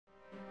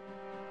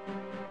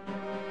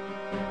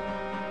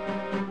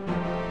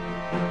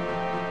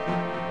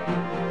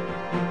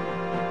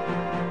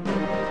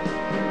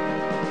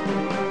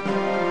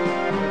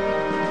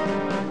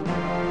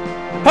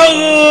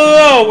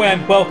Hello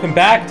and welcome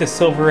back to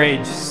Silver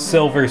Age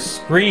Silver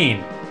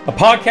Screen, a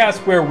podcast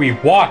where we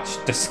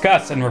watch,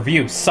 discuss, and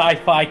review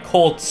sci-fi,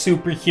 cult,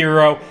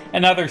 superhero,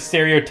 and other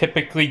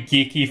stereotypically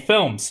geeky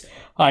films.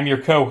 I'm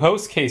your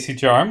co-host, Casey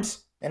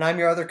Jarms. And I'm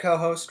your other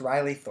co-host,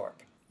 Riley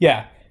Thorpe.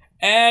 Yeah,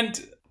 and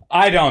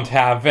I don't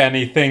have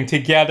anything to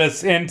get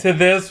us into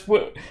this.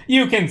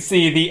 You can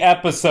see the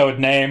episode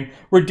name.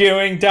 We're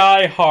doing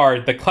Die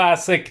Hard, the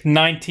classic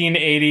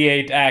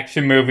 1988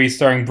 action movie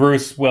starring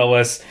Bruce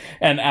Willis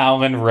and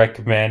Alan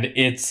Rickman.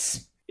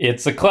 It's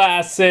a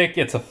classic.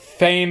 It's a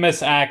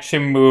famous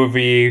action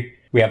movie.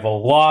 We have a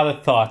lot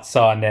of thoughts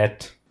on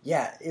it.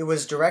 Yeah, it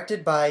was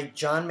directed by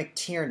John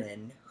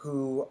McTiernan,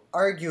 who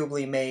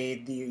arguably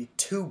made the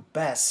two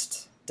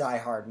best Die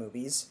Hard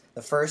movies,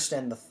 the first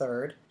and the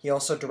third. He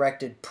also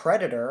directed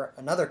Predator,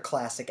 another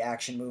classic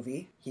action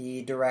movie.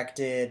 He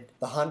directed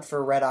The Hunt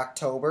for Red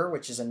October,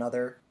 which is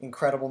another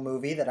incredible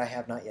movie that I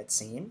have not yet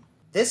seen.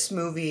 This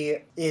movie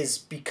is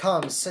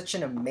become such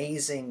an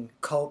amazing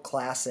cult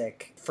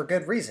classic for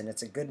good reason.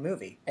 It's a good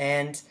movie.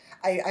 And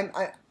I'm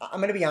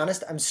going to be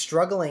honest, I'm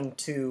struggling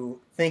to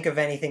think of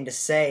anything to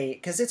say,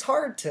 because it's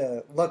hard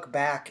to look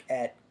back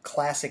at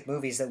classic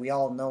movies that we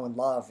all know and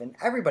love, and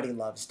everybody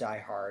loves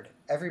Die Hard.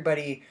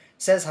 Everybody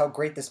says how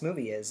great this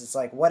movie is. It's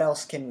like, what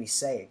else can we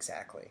say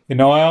exactly? You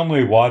know, I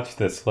only watched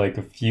this like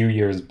a few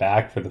years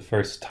back for the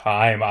first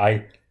time.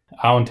 I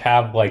don't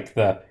have like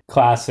the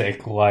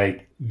classic,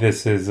 like,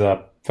 this is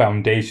a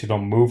foundational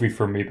movie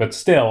for me, but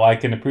still, I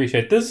can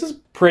appreciate this is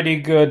pretty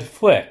good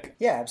flick.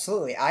 Yeah,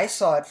 absolutely. I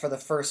saw it for the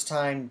first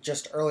time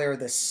just earlier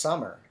this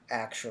summer,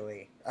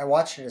 actually. I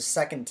watched it a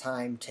second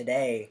time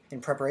today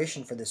in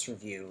preparation for this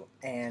review,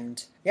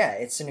 and yeah,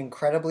 it's an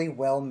incredibly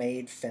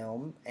well-made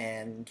film,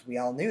 and we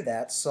all knew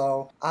that,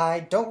 so I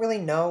don't really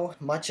know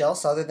much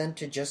else other than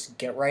to just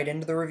get right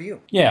into the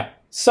review. Yeah,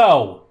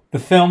 so the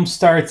film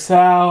starts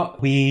out,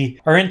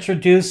 we are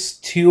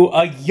introduced to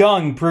a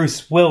young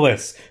Bruce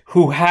Willis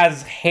who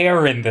has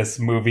hair in this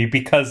movie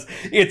because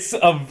it's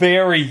a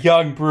very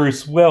young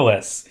Bruce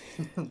Willis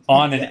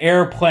on an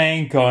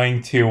airplane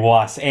going to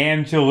Los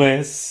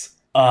Angeles.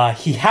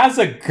 He has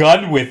a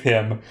gun with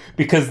him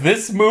because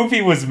this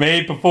movie was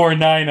made before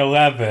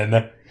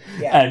 9/11.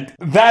 Yeah. And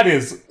that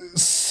is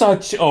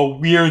such a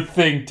weird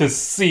thing to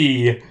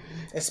see.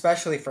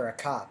 Especially for a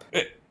cop.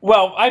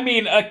 Well, I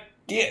mean, I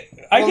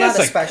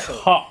guess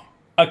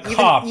a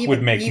cop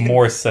would make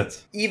more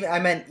sense. I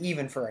meant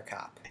even for a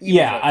cop.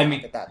 I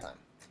mean, at that time.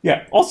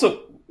 Yeah.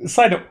 Also,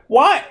 side note,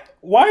 why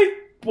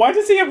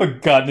does he have a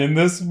gun in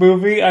this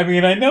movie? I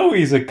mean, I know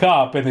he's a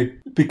cop and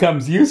it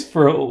becomes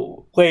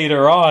useful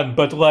later on,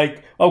 but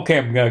like, okay,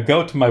 I'm gonna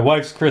go to my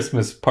wife's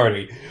Christmas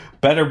party.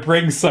 Better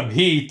bring some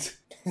heat.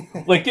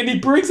 Like, and he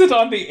brings it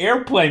on the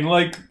airplane,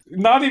 like,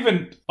 not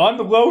even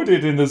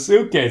unloaded in the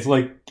suitcase.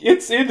 Like,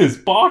 it's in his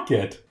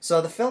pocket.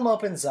 So the film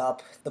opens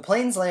up, the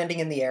plane's landing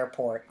in the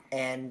airport,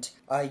 and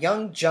a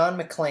young John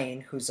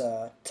McClane, who's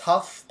a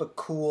tough but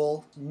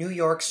cool New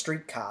York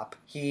street cop,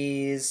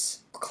 he's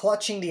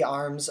clutching the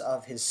arms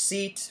of his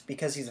seat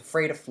because he's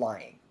afraid of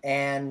flying.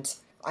 And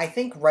I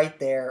think right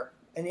there,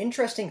 an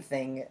interesting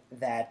thing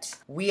that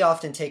we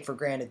often take for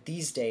granted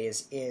these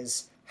days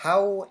is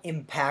how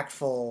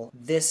impactful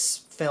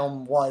this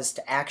film was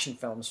to action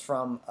films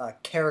from a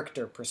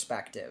character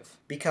perspective.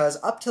 Because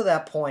up to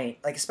that point,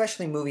 like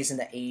especially movies in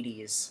the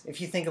 80s, if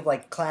you think of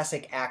like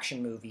classic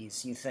action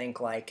movies, you think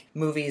like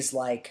movies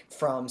like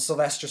from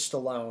Sylvester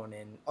Stallone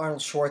and Arnold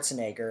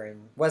Schwarzenegger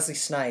and Wesley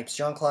Snipes,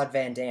 Jean-Claude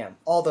Van Damme,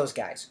 all those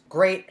guys.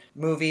 Great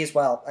movies.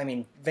 Well, I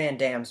mean, Van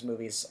Damme's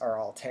movies are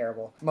all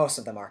terrible. Most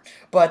of them are.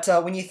 But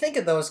when you think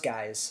of those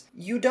guys,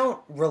 you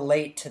don't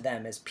relate to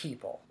them as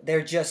people.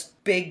 They're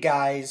just big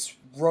guys,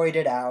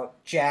 roided out,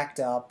 jacked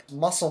up,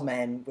 muscle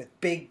men with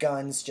big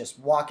guns just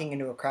walking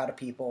into a crowd of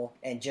people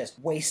and just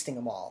wasting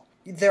them all.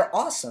 They're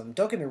awesome,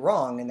 don't get me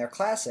wrong, and they're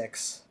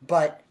classics,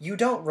 but you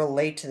don't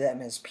relate to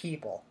them as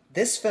people.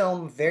 This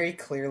film very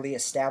clearly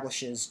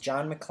establishes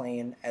John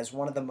McClane as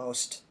one of the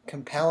most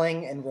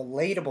compelling and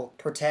relatable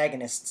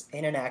protagonists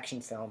in an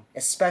action film,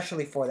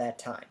 especially for that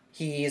time.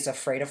 He is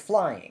afraid of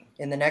flying.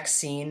 In the next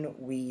scene,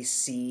 we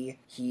see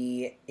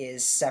he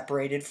is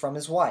separated from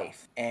his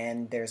wife,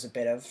 and there's a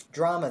bit of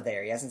drama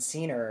there. He hasn't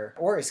seen her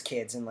or his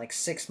kids in like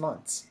 6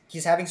 months.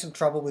 He's having some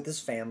trouble with his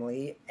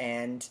family,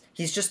 and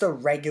he's just a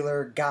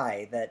regular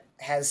guy that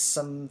has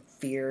some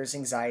fears,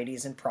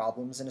 anxieties, and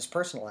problems in his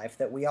personal life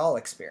that we all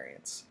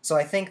experience. So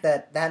I think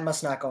that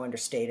must not go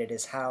understated,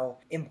 is how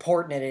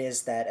important it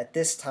is that at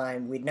this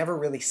time we'd never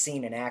really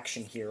seen an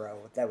action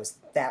hero that was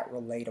that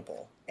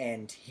relatable.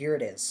 And here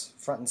it is,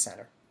 front and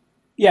center.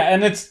 Yeah,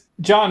 and it's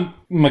John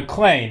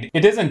McClane,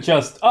 it isn't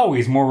just, oh,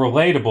 he's more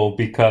relatable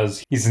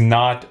because he's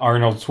not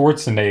Arnold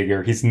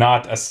Schwarzenegger. He's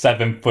not a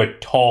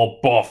 7-foot tall,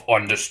 buff,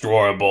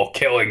 undestroyable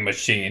killing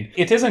machine.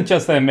 It isn't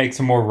just that it makes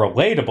him more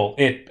relatable.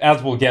 It,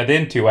 as we'll get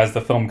into as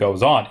the film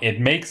goes on, it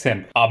makes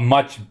him a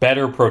much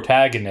better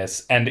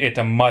protagonist and it's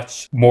a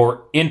much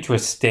more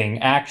interesting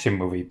action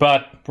movie.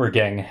 But we're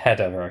getting ahead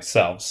of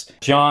ourselves.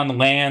 John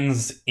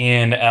lands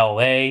in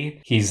LA.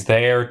 He's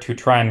there to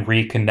try and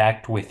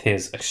reconnect with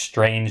his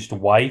estranged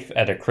wife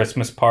at a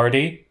Christmas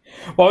party.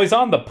 While he's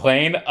on the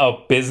plane, a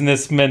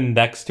businessman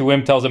next to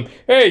him tells him,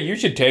 hey, you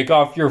should take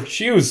off your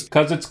shoes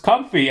because it's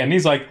comfy. And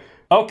he's like,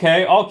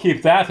 okay, I'll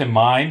keep that in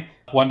mind.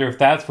 Wonder if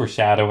that's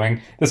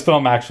foreshadowing. This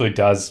film actually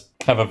does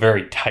have a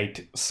very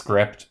tight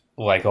script.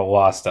 Like a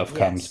lot of stuff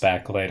comes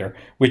back later,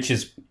 which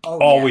is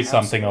always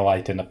something to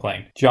light in a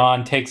plane.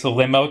 John takes a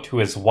limo to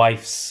his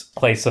wife's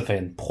place of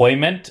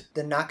employment.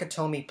 The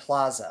Nakatomi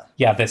Plaza.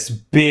 Yeah, this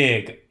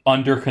big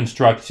under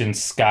construction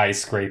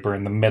skyscraper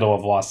in the middle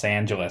of Los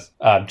Angeles.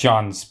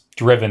 John's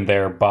driven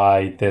there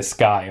by this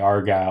guy,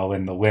 Argyle,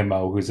 in the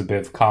limo, who's a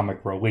bit of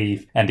comic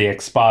relief, and he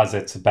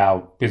exposits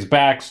about his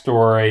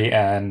backstory,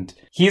 and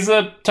he's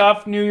a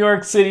tough New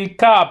York City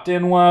cop,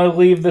 didn't want to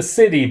leave the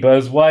city, but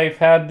his wife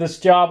had this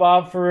job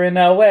offer in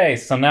LA,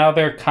 so now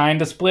they're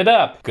kind of split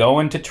up,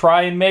 going to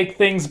try and make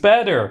things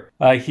better.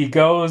 He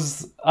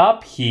goes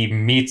up, he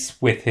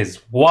meets with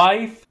his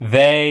wife,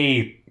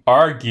 they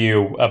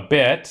argue a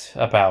bit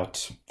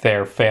about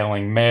their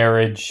failing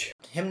marriage.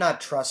 Him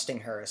not trusting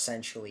her,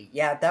 essentially.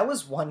 Yeah, that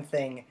was one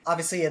thing.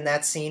 Obviously, in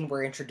that scene,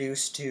 we're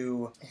introduced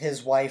to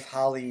his wife,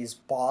 Holly's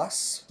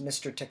boss,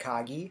 Mr.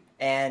 Takagi,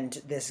 and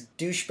this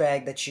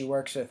douchebag that she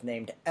works with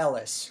named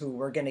Ellis, who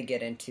we're going to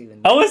get into.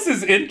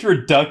 Ellis's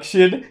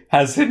introduction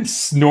has him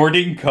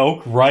snorting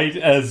coke right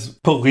as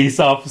police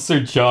officer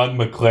John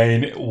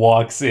McClane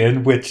walks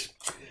in, which...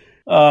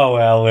 Oh,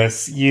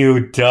 Ellis,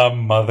 you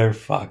dumb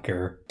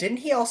motherfucker. Didn't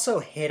he also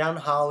hit on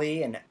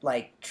Holly and,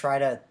 try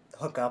to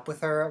hook up with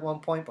her at one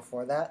point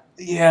before that?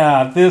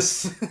 Yeah,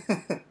 this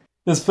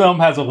film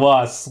has a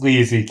lot of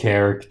sleazy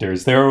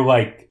characters. There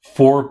are,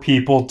 4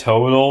 people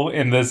total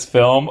in this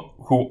film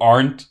who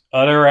aren't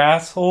utter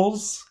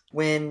assholes.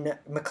 When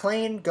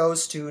McClane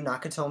goes to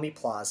Nakatomi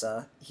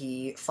Plaza,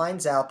 he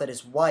finds out that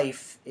his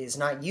wife is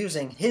not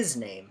using his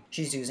name.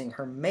 She's using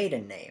her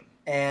maiden name.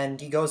 And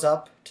he goes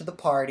up to the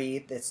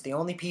party. It's the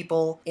only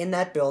people in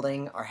that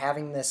building are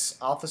having this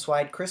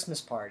office-wide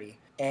Christmas party.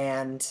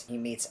 And he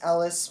meets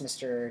Ellis,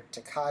 Mr.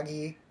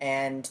 Takagi,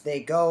 and they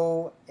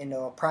go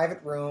into a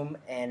private room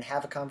and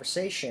have a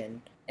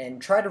conversation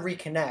and try to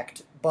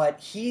reconnect. But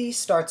he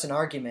starts an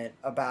argument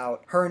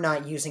about her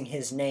not using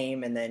his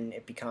name, and then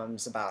it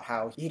becomes about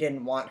how he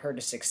didn't want her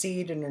to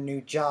succeed in her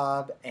new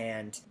job,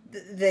 and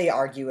they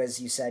argue,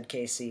 as you said,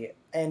 Casey.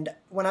 And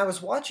when I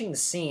was watching the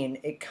scene,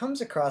 it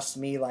comes across to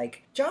me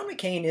like John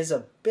McClane is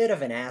a bit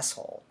of an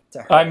asshole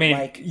to her. I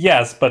mean,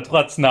 yes, but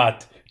let's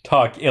not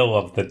talk ill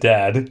of the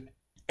dead.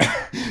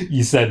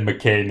 You said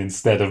McCain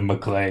instead of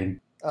McClane.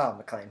 Oh,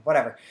 McClane,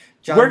 whatever.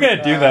 We're going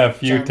to do that a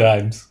few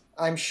times.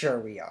 I'm sure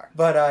we are.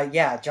 But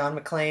John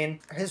McClane,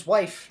 his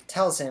wife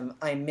tells him,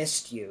 I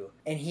missed you.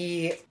 And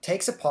he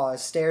takes a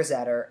pause, stares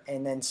at her,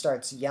 and then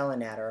starts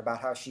yelling at her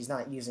about how she's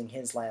not using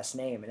his last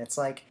name. And it's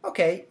like,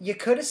 okay, you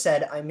could have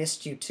said, I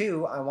missed you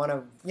too. I want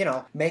to,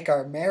 make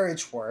our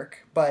marriage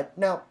work. But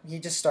no, he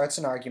just starts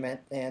an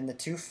argument, and the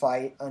two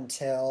fight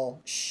until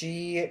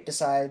she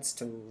decides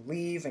to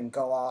leave and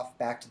go off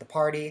back to the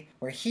party,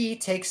 where he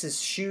takes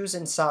his shoes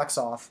and socks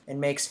off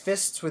and makes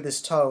fists with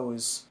his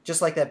toes,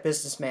 just like that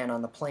businessman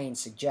on the plane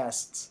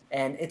suggests.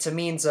 And it's a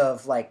means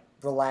of,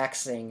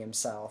 relaxing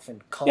himself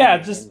and calming.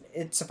 Yeah, and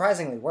it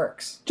surprisingly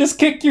works. Just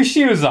kick your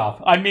shoes off.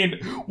 I mean,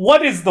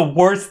 what is the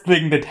worst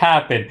thing that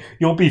happened?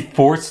 You'll be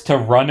forced to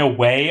run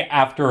away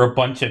after a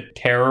bunch of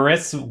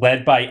terrorists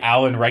led by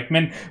Alan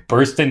Rickman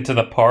burst into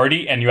the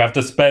party, and you have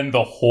to spend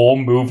the whole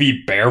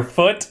movie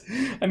barefoot?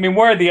 I mean,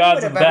 what are the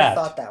odds of that? Who would have ever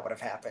thought that would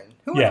have happened?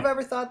 Who would have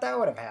ever thought that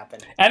would have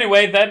happened?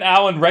 Anyway, then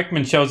Alan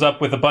Rickman shows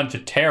up with a bunch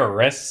of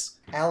terrorists.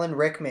 Alan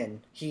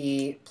Rickman,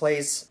 he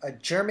plays a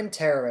German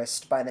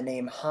terrorist by the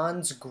name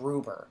Hans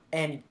Gruber.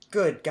 And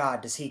good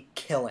God, does he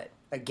kill it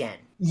again.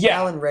 Yeah.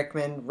 Alan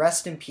Rickman,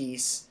 rest in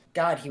peace.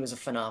 God, he was a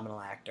phenomenal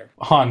actor.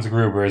 Hans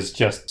Gruber is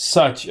just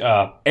such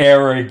a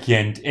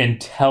arrogant,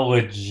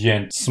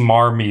 intelligent,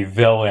 smarmy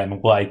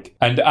villain.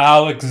 And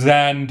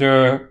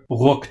Alexander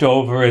looked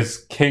over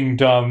his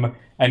kingdom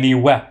and he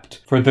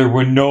wept, for there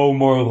were no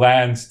more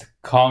lands to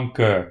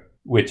conquer,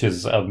 which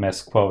is a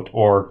misquote.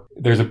 Or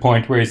there's a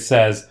point where he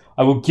says,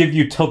 I will give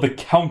you till the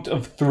count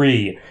of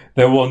 3.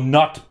 There will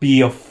not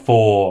be a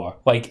 4.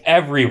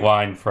 Every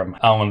line from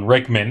Alan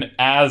Rickman,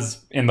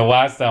 as in the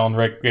last Alan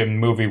Rickman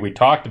movie we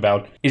talked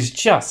about, is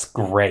just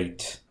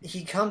great.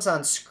 He comes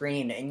on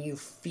screen and you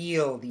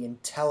feel the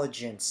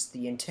intelligence,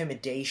 the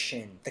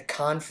intimidation, the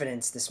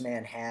confidence this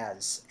man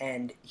has,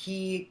 and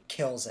he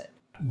kills it.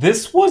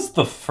 This was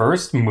the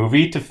first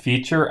movie to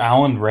feature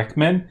Alan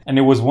Rickman, and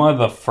it was one of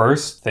the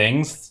first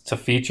things to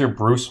feature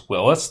Bruce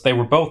Willis. They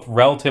were both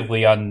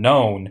relatively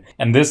unknown,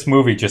 and this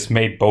movie just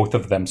made both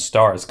of them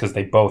stars because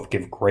they both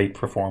give great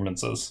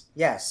performances.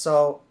 Yeah,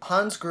 so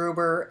Hans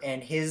Gruber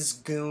and his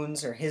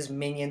goons, or his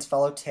minions,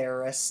 fellow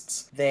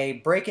terrorists, they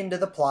break into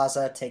the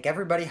plaza, take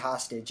everybody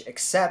hostage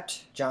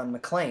except John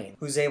McClane,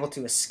 who's able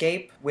to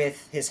escape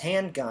with his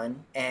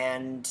handgun,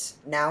 and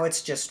now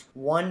it's just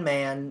one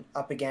man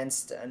up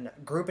against a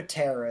group of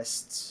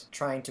terrorists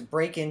trying to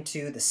break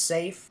into the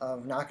safe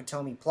of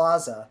Nakatomi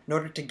Plaza in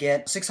order to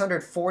get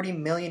 $640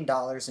 million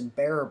in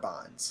bearer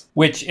bonds.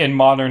 Which in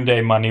modern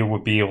day money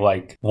would be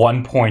like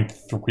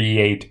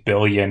 $1.38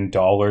 billion.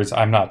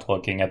 I'm not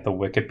looking at the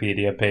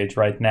Wikipedia page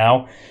right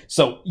now.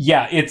 So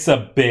yeah, it's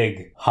a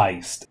big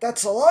heist.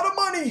 That's a lot of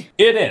money!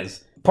 It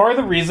is. Part of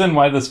the reason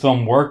why this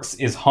film works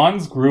is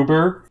Hans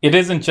Gruber. It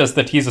isn't just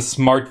that he's a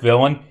smart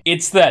villain,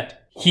 it's that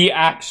he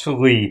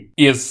actually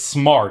is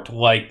smart.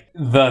 Like,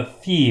 the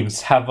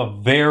thieves have a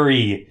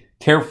very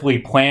carefully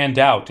planned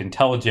out,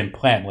 intelligent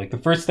plan. Like, the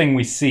first thing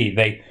we see,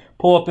 they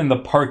pull up in the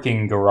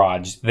parking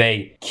garage.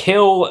 They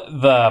kill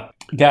the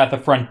guy at the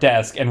front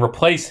desk and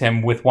replace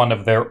him with one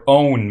of their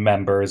own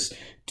members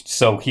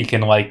so he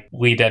can, like,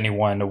 lead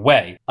anyone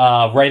away.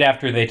 Right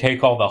after they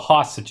take all the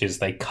hostages,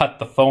 they cut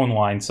the phone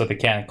line so they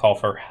can't call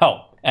for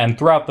help. And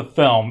throughout the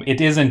film, it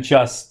isn't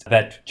just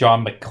that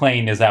John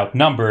McClane is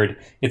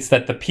outnumbered, it's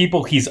that the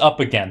people he's up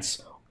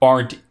against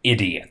aren't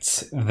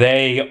idiots.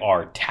 They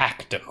are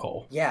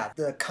tactical. Yeah,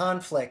 the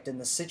conflict and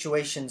the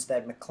situations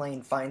that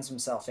McClane finds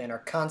himself in are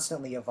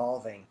constantly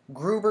evolving.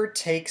 Gruber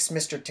takes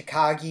Mr.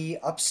 Takagi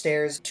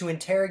upstairs to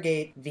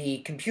interrogate the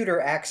computer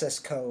access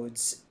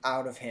codes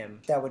out of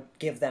him that would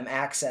give them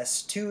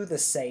access to the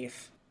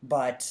safe.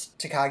 But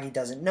Takagi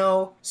doesn't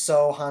know,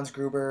 so Hans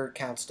Gruber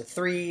counts to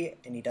 3,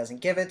 and he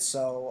doesn't give it,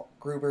 so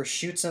Gruber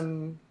shoots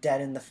him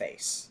dead in the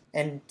face,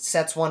 and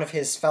sets one of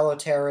his fellow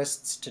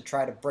terrorists to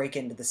try to break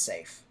into the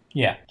safe.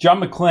 Yeah,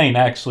 John McClane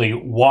actually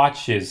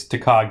watches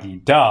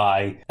Takagi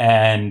die,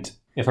 and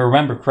if I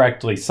remember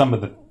correctly, some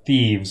of the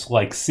thieves,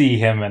 see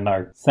him and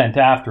are sent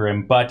after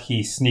him, but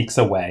he sneaks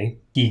away.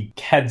 He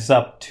heads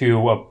up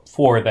to a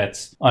floor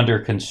that's under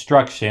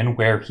construction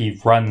where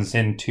he runs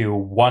into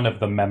one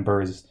of the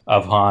members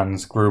of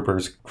Hans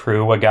Gruber's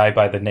crew, a guy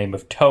by the name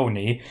of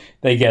Tony.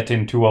 They get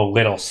into a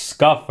little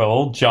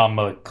scuffle. John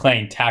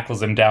McClane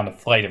tackles him down a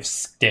flight of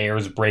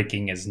stairs,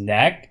 breaking his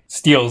neck,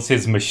 steals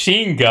his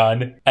machine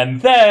gun, and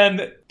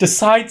then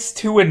decides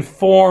to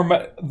inform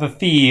the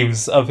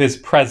thieves of his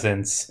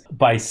presence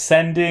by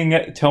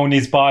sending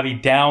Tony's body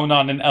down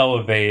on an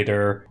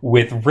elevator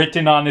with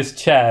written on his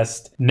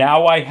chest,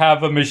 "Now I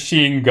have a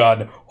machine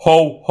gun.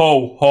 Ho,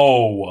 ho,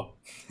 ho."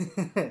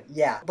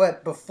 Yeah,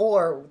 but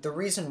before, the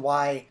reason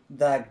why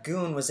the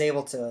goon was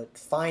able to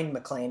find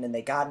McClane and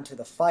they got into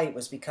the fight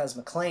was because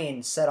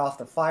McClane set off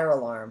the fire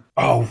alarm.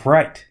 Oh,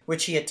 right.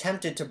 Which he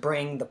attempted to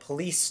bring the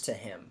police to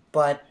him.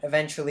 But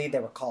eventually they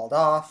were called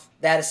off.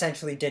 That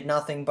essentially did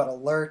nothing but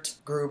alert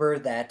Gruber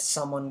that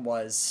someone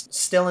was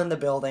still in the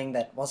building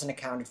that wasn't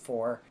accounted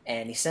for,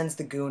 and he sends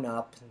the goon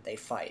up, and they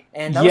fight.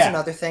 And that was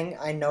another thing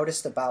I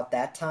noticed about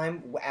that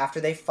time. After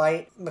they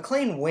fight,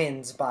 McClane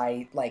wins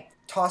by,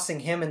 tossing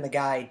him and the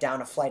guy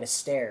down a flight of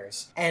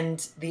stairs.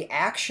 And the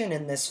action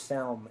in this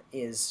film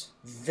is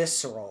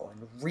visceral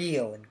and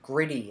real and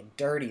gritty and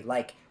dirty.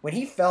 When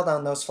he fell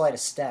down those flight of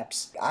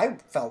steps, I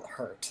felt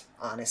hurt,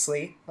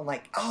 honestly. I'm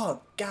like,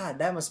 oh God,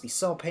 that must be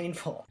so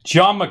painful.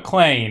 John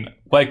McClane,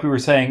 like we were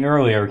saying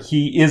earlier,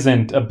 he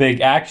isn't a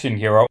big action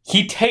hero.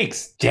 He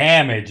takes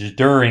damage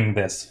during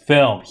this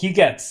film. He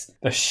gets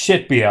the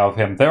shit beat out of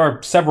him. There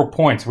are several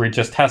points where he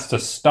just has to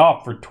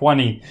stop for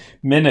 20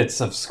 minutes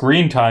of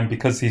screen time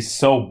because he's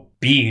so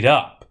beat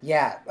up.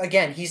 Yeah,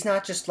 again, he's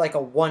not just like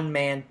a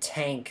one-man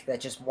tank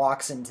that just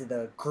walks into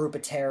the group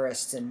of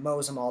terrorists and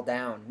mows them all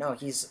down. No,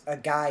 he's a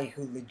guy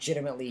who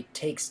legitimately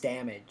takes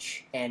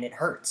damage, and it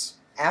hurts.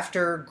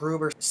 After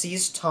Gruber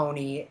sees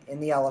Tony in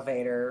the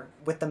elevator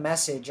with the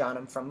message on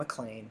him from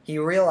McClane, he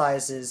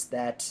realizes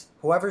that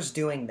whoever's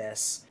doing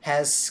this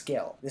has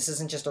skill. This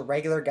isn't just a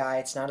regular guy,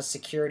 it's not a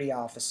security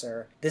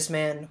officer. This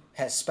man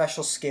has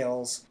special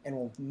skills and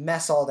will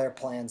mess all their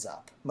plans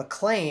up.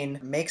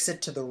 McClane makes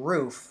it to the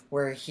roof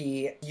where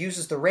he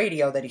uses the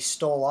radio that he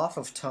stole off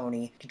of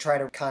Tony to try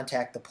to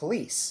contact the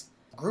police.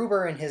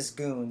 Gruber and his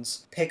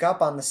goons pick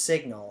up on the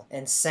signal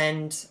and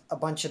send a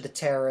bunch of the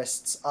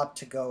terrorists up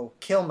to go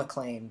kill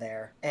McClane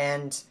there.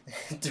 And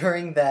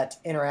during that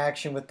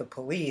interaction with the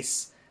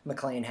police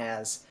McClane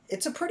has,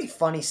 it's a pretty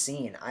funny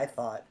scene, I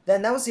thought.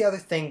 Then that was the other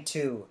thing,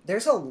 too.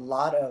 There's a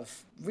lot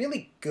of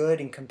really good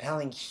and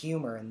compelling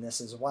humor in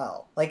this as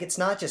well. It's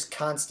not just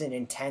constant,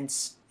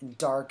 intense,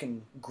 dark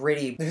and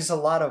gritty. There's a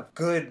lot of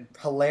good,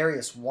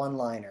 hilarious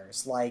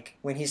one-liners, like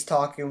when he's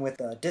talking with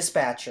the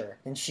dispatcher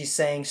and she's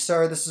saying,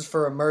 "Sir, this is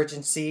for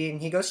emergency,"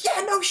 and he goes,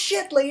 "Yeah, no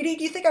shit, lady,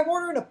 do you think I'm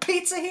ordering a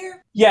pizza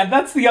here?" Yeah,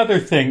 that's the other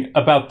thing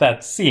about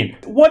that scene.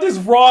 What is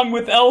wrong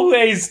with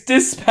LA's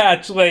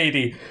dispatch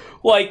lady?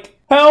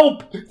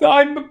 Help!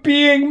 I'm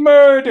being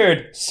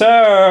murdered!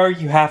 Sir,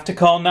 you have to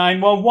call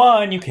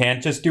 911. You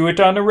can't just do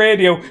it on the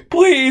radio.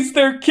 Please,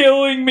 they're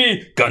killing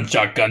me!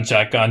 Gunshot,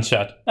 gunshot,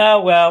 gunshot.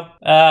 Oh,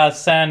 well,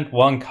 send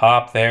one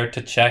cop there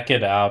to check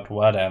it out,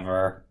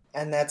 whatever.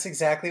 And that's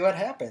exactly what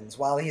happens.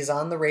 While he's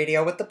on the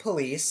radio with the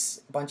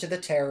police, a bunch of the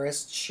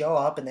terrorists show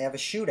up and they have a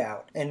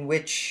shootout, in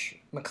which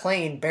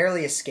McClane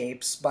barely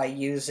escapes by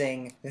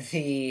using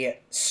the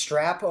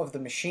strap of the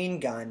machine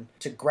gun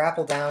to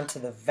grapple down to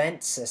the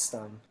vent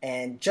system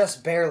and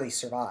just barely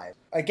survive.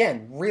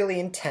 Again, really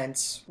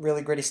intense,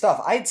 really gritty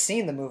stuff. I had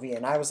seen the movie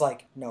and I was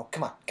like, no,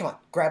 come on,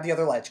 grab the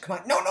other ledge, come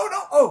on, no.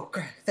 Oh,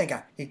 thank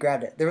God, he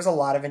grabbed it. There was a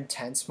lot of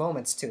intense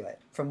moments to it.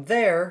 From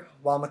there,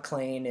 while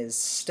McClane is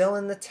still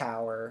in the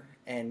tower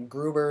and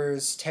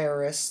Gruber's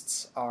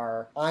terrorists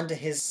are onto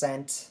his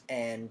scent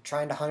and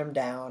trying to hunt him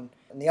down,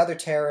 and the other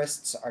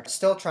terrorists are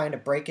still trying to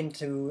break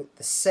into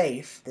the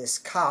safe, this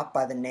cop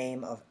by the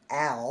name of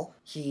Al,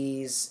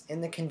 he's in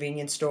the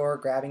convenience store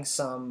grabbing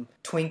some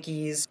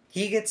Twinkies.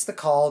 He gets the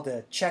call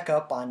to check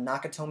up on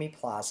Nakatomi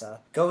Plaza,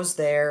 goes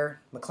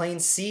there,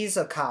 McClane sees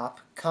a cop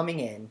coming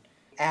in.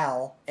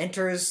 Al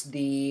enters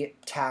the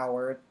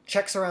tower,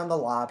 checks around the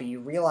lobby,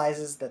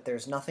 realizes that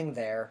there's nothing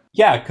there.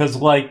 Yeah, because,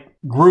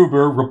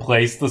 Gruber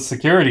replaced the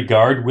security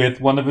guard with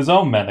one of his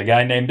own men, a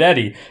guy named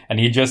Eddie, and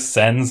he just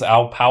sends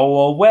Al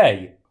Powell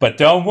away. But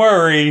don't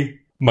worry,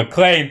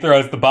 McClane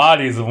throws the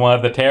bodies of one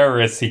of the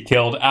terrorists he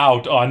killed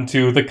out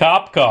onto the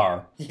cop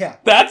car. Yeah.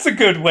 That's a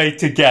good way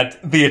to get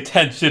the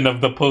attention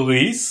of the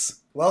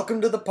police.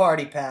 Welcome to the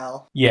party,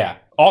 pal. Yeah.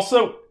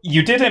 Also,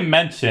 you didn't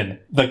mention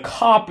the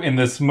cop in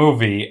this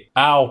movie,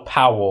 Al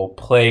Powell,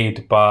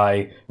 played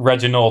by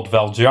Reginald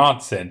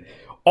VelJohnson,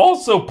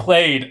 also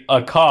played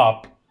a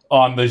cop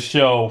on the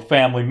show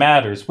Family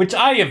Matters, which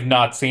I have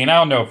not seen. I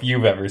don't know if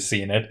you've ever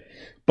seen it,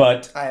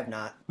 but I have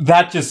not.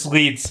 That just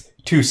leads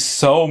to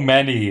so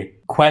many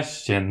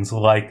questions,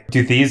 like,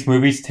 do these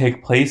movies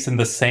take place in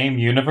the same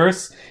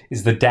universe?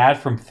 Is the dad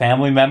from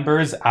Family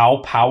Members, Al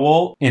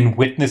Powell, in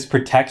witness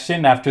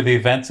protection after the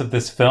events of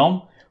this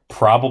film?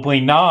 Probably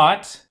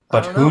not,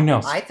 but who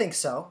knows? I think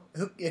so.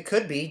 It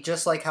could be,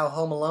 just like how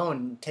Home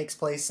Alone takes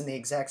place in the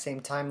exact same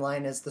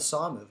timeline as the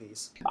Saw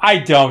movies.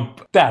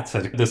 That's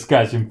a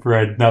discussion for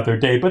another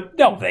day, but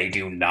no, they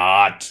do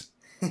not.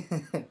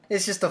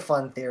 It's just a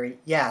fun theory.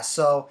 Yeah,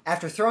 so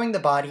after throwing the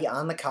body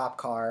on the cop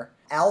car,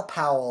 Al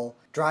Powell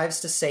drives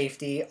to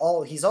safety.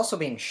 He's also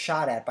being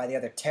shot at by the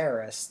other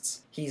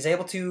terrorists. He's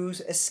able to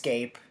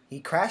escape. He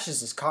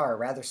crashes his car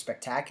rather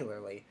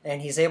spectacularly,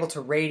 and he's able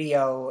to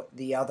radio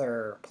the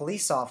other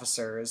police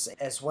officers,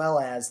 as well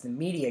as the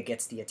media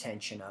gets the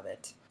attention of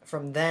it.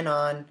 From then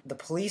on, the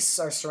police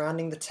are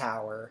surrounding the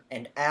tower,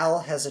 and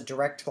Al has a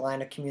direct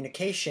line of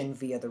communication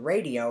via the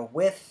radio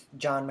with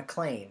John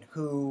McClane,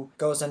 who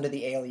goes under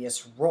the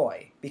alias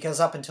Roy. Because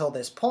up until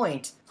this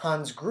point,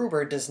 Hans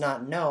Gruber does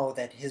not know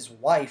that his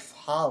wife,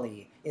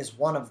 Holly, is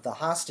one of the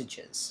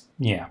hostages.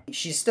 Yeah.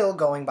 She's still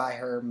going by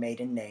her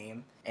maiden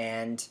name,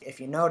 and if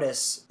you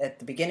notice, at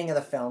the beginning of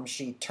the film,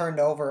 she turned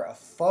over a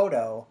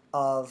photo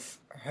of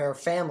her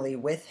family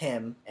with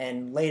him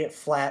and laid it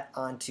flat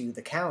onto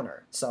the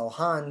counter. So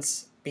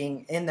Hans,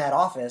 being in that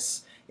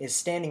office, is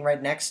standing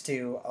right next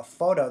to a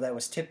photo that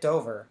was tipped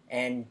over,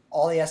 and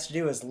all he has to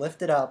do is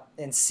lift it up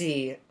and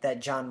see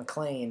that John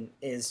McClane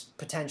is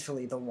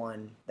potentially the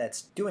one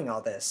that's doing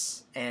all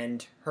this,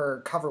 and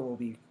her cover will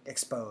be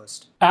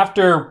exposed.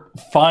 After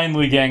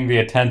finally getting the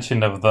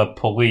attention of the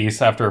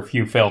police after a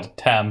few failed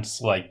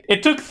attempts,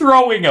 it took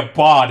throwing a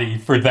body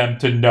for them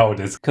to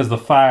notice, because the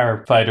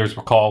firefighters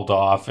were called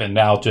off and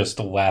Al just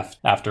left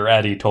after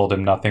Eddie told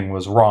him nothing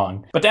was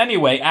wrong. But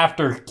anyway,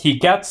 after he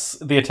gets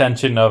the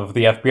attention of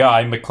the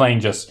FBI,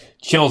 McClane just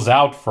chills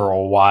out for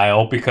a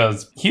while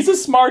because he's a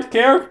smart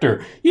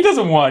character. He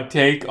doesn't want to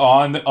take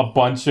on a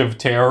bunch of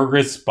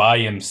terrorists by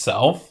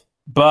himself.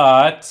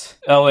 But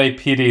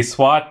LAPD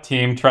SWAT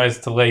team tries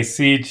to lay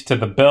siege to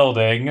the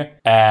building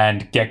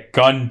and get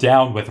gunned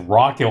down with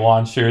rocket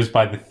launchers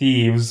by the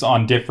thieves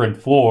on different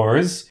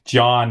floors.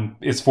 John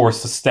is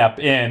forced to step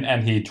in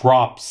and he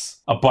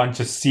drops a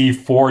bunch of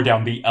C4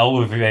 down the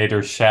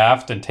elevator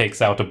shaft and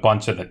takes out a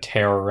bunch of the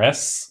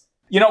terrorists.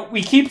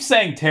 We keep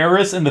saying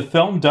terrorists, and the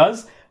film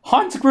does.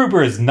 Hans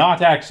Gruber is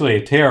not actually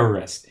a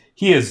terrorist.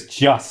 He is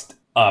just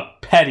a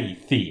petty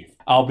thief,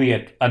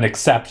 albeit an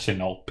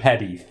exceptional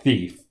petty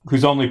thief,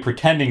 who's only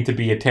pretending to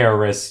be a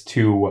terrorist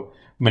to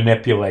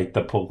manipulate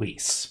the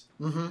police.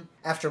 Mm-hmm.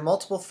 After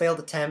multiple failed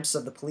attempts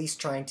of the police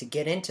trying to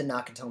get into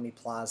Nakatomi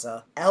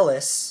Plaza,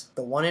 Ellis,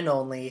 the one and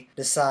only,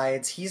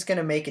 decides he's going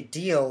to make a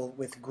deal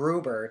with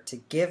Gruber to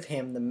give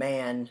him the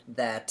man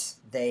that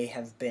they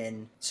have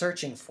been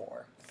searching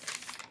for.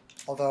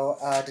 Although,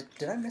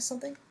 did I miss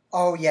something?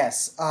 Oh,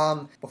 yes.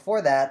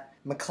 Before that,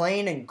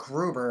 McClane and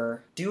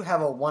Gruber do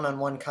have a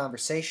one-on-one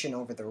conversation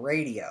over the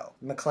radio.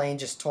 McClane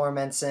just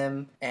torments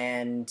him,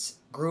 and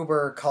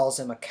Gruber calls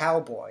him a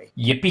cowboy.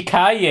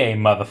 Yippee-ki-yay,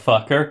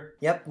 motherfucker.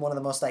 Yep, one of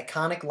the most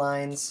iconic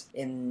lines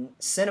in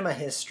cinema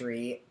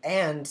history,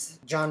 and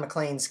John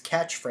McClane's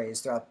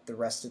catchphrase throughout the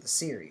rest of the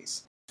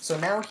series. So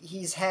now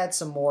he's had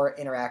some more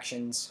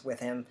interactions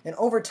with him, and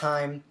over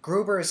time,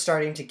 Gruber is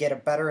starting to get a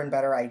better and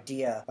better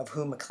idea of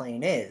who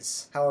McClane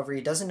is. However,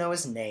 he doesn't know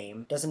his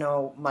name, doesn't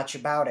know much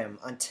about him,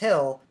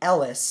 until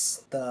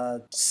Ellis,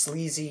 the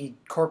sleazy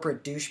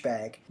corporate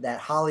douchebag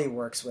that Holly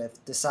works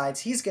with,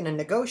 decides he's going to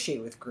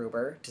negotiate with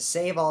Gruber to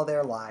save all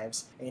their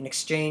lives in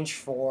exchange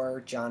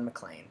for John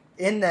McClane.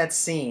 In that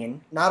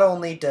scene, not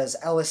only does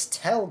Ellis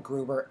tell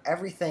Gruber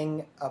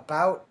everything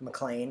about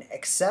McClane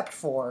except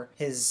for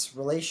his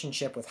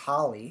relationship with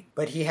Holly,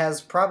 but he has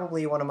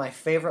probably one of my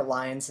favorite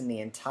lines in the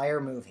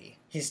entire movie.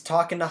 He's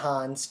talking to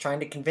Hans,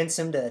 trying to convince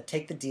him to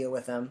take the deal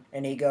with him,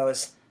 and he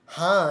goes,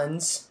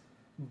 "Hans,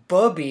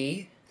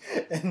 bubby,"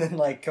 and then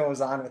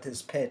goes on with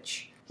his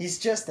pitch. He's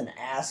just an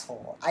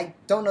asshole. I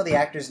don't know the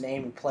actor's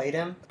name who played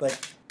him,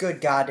 but good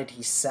God, did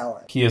he sell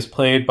it. He is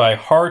played by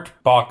Hart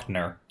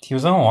Bochner. He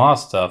was in a lot of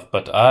stuff,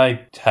 but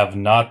I have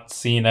not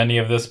seen any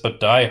of this but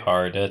Die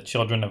Hard,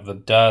 Children of the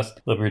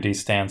Dust, Liberty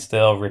Stand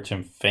Still, Rich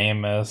and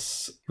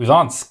Famous. He was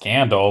on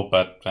Scandal,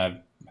 but I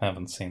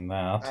haven't seen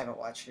that. I haven't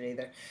watched it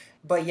either.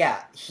 But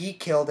yeah, he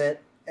killed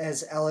it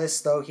as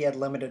Ellis, though he had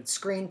limited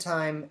screen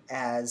time,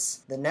 as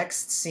the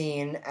next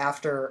scene,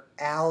 after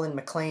Al and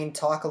McClane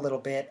talk a little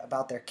bit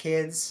about their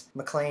kids,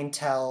 McClane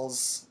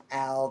tells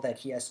Al that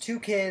he has 2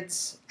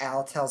 kids.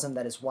 Al tells him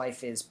that his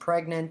wife is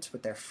pregnant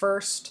with their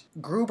first.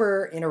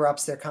 Gruber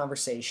interrupts their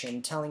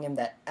conversation, telling him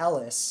that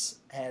Ellis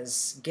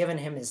has given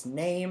him his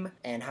name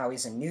and how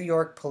he's a New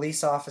York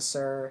police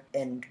officer,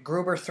 and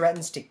Gruber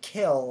threatens to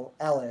kill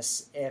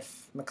Ellis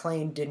if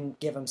McClane didn't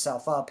give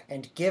himself up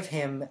and give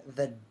him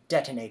the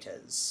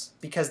detonators,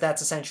 because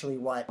that's essentially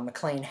what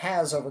McClane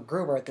has over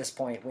Gruber at this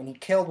point. When he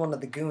killed one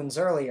of the goons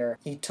earlier,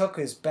 he took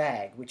his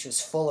bag, which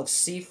is full of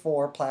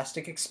C4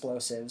 plastic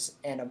explosives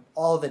and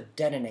all the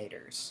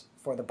detonators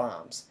for the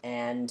bombs.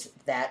 And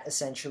that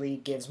essentially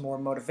gives more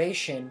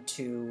motivation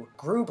to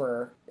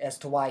Gruber as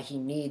to why he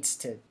needs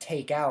to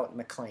take out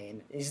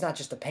McClane. He's not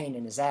just a pain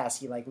in his ass,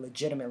 he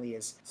legitimately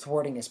is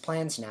thwarting his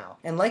plans now.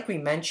 And like we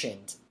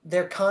mentioned,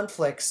 their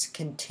conflicts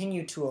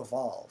continue to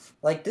evolve.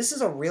 This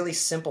is a really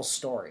simple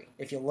story,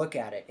 if you look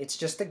at it. It's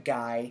just a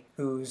guy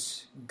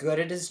who's good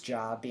at his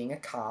job, being a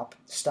cop,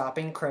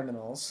 stopping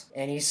criminals,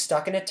 and he's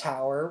stuck in a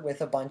tower with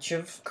a bunch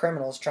of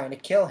criminals trying to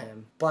kill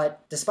him.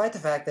 But despite the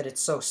fact that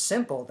it's so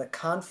simple, the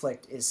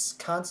conflict is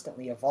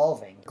constantly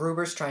evolving.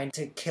 Gruber's trying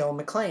to kill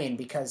McClane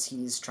because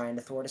he's trying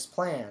to thwart his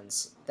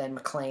plans. Then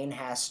McClane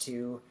has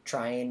to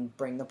try and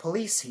bring the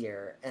police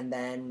here, and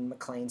then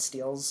McClane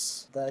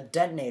steals the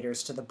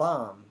detonators to the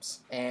bombs.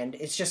 And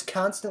it's just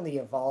constantly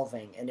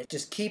evolving, and it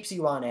just keeps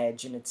you on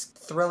edge, and it's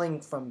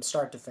thrilling from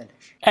start to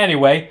finish.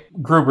 Anyway,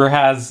 Gruber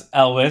has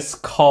Ellis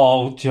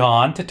call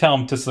John to tell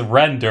him to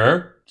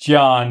surrender.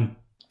 John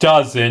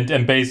doesn't,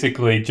 and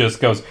basically just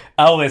goes,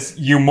 "Ellis,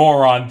 you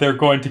moron, they're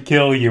going to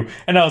kill you."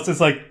 And Ellis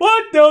is like,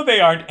 "What? No, they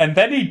aren't." And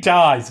then he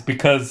dies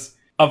because,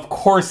 of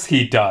course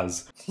he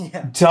does.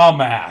 Yeah.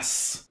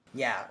 Dumbass.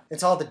 Yeah,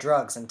 it's all the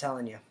drugs, I'm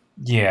telling you.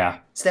 Yeah.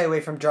 Stay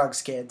away from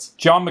drugs, kids.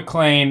 John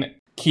McClane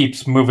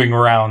keeps moving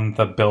around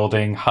the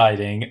building,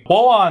 hiding.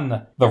 While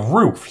on the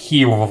roof,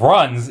 he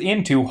runs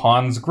into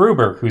Hans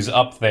Gruber, who's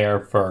up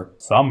there for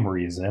some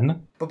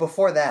reason. But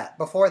before that,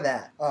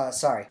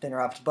 sorry to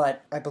interrupt,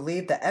 but I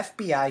believe the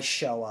FBI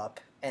show up,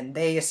 and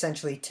they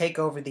essentially take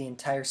over the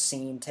entire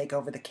scene, take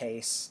over the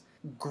case.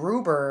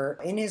 Gruber,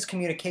 in his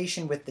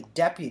communication with the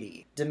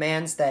deputy,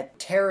 demands that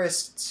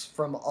terrorists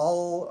from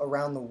all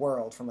around the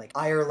world, from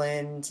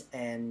Ireland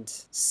and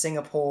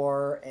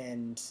Singapore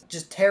and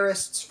just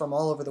terrorists from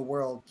all over the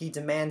world, he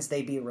demands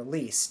they be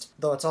released.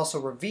 Though it's also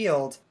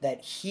revealed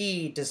that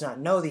he does not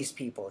know these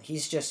people.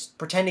 He's just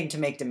pretending to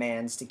make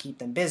demands to keep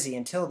them busy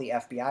until the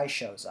FBI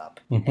shows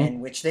up,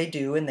 and which they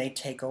do, and they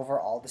take over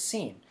all the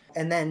scene.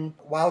 And then,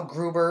 while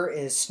Gruber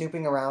is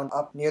snooping around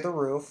up near the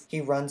roof,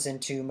 he runs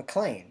into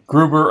McClane.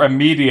 Gruber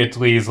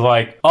immediately is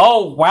like,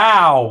 "Oh,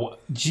 wow,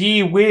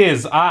 gee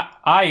whiz, I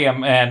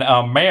am an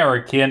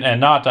American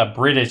and not a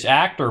British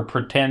actor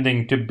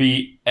pretending to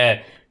be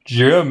a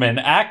German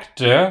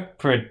actor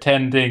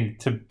pretending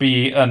to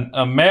be an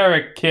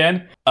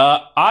American.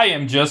 I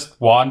am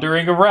just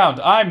wandering around.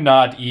 I'm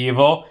not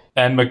evil."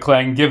 And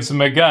McClane gives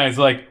him a gun. He's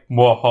like,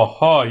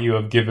 "Mwahaha, you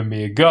have given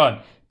me a gun."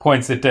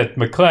 Points it at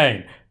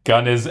McClane.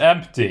 Gun is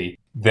empty.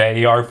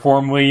 They are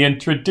formally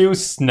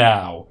introduced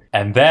now.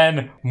 And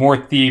then more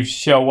thieves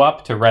show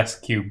up to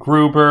rescue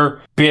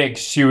Gruber. Big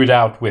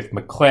shootout with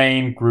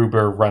McClane.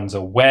 Gruber runs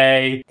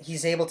away.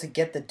 He's able to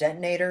get the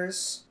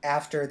detonators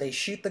after they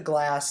shoot the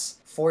glass,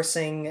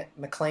 forcing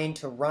McClane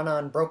to run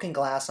on broken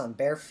glass on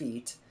bare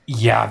feet.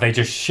 Yeah, they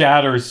just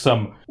shatter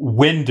some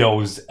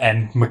windows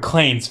and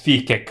McClane's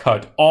feet get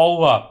cut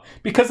all up.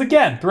 Because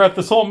again, throughout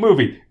this whole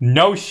movie,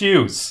 no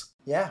shoes.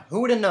 Yeah, who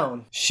would have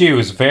known?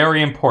 Shoes,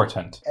 very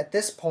important. At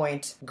this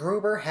point,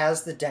 Gruber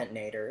has the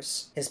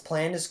detonators. His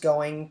plan is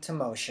going to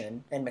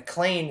motion, and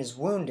McClane is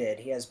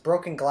wounded. He has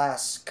broken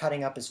glass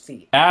cutting up his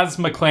feet. As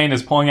McClane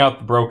is pulling out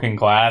the broken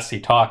glass,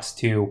 he talks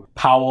to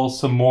Powell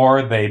some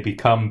more. They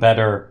become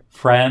better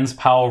friends.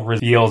 Powell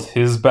reveals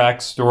his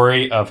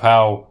backstory of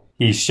how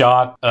He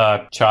shot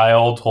a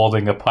child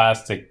holding a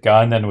plastic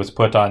gun and was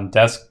put on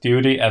desk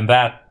duty, and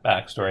that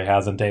backstory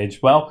hasn't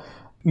aged well.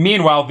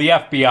 Meanwhile, the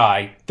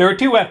FBI, there are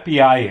two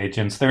FBI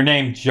agents. They're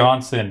named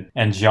Johnson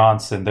and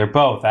Johnson. They're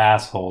both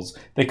assholes.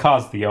 They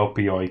caused the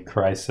opioid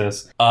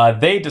crisis.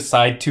 They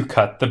decide to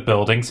cut the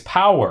building's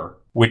power,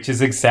 which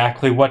is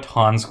exactly what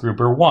Hans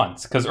Gruber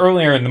wants. Because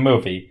earlier in the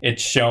movie,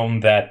 it's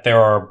shown that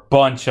there are a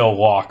bunch of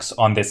locks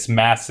on this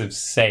massive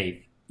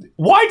safe.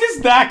 Why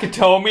does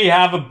Nakatomi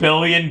have $1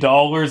 billion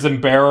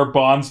in bearer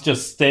bonds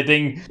just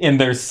sitting in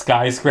their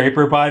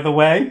skyscraper, by the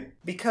way?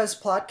 Because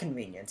plot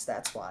convenience,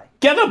 that's why.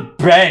 Get a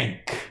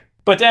bank!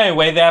 But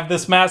anyway, they have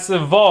this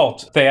massive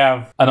vault. They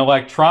have an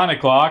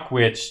electronic lock,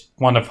 which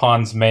one of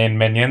Han's main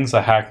minions,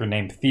 a hacker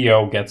named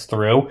Theo, gets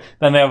through.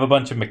 Then they have a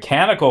bunch of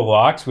mechanical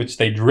locks, which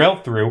they drill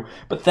through.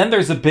 But then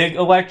there's a big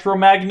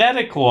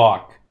electromagnetic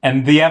lock.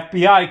 And the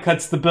FBI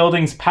cuts the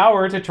building's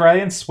power to try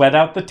and sweat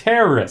out the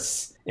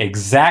terrorists.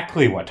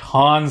 Exactly what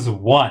Hans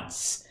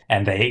wants.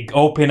 And they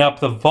open up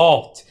the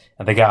vault,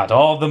 and they got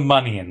all the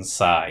money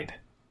inside.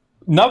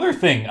 Another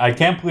thing I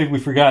can't believe we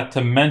forgot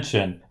to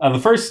mention, the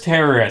first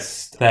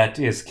terrorist that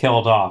is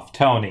killed off,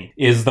 Tony,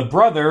 is the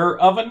brother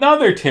of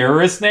another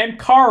terrorist named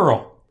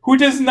Carl, who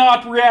does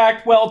not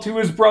react well to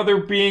his brother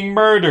being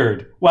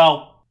murdered.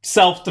 Well,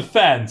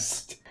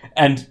 self-defense.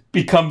 And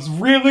becomes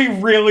really,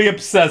 really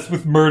obsessed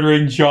with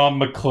murdering John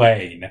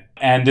McClane.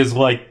 And is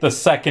like the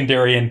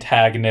secondary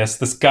antagonist,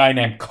 this guy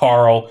named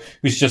Carl,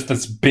 who's just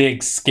this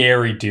big,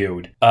 scary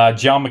dude.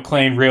 John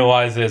McClane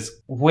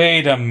realizes,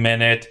 wait a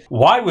minute,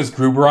 why was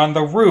Gruber on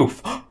the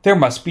roof? There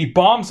must be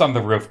bombs on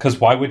the roof, because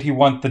why would he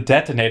want the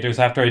detonators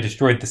after I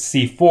destroyed the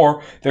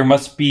C4? There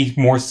must be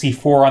more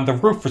C4 on the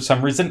roof for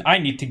some reason. I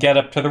need to get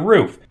up to the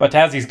roof. But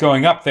as he's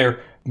going up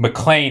there,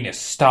 McClane is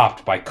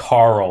stopped by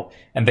Carl,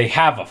 and they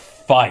have a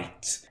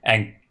fight.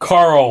 And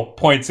Carl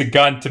points a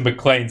gun to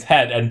McClane's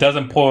head and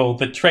doesn't pull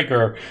the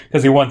trigger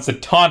because he wants to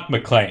taunt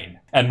McClane.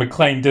 And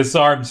McClane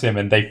disarms him,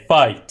 and they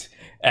fight.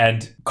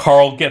 And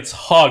Carl gets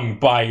hung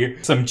by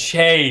some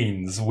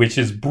chains, which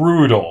is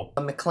brutal.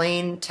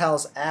 McClane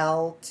tells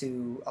Al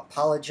to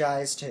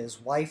apologize to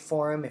his wife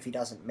for him if he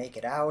doesn't make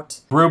it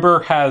out. Gruber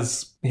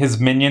has his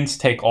minions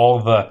take all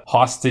the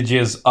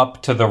hostages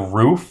up to the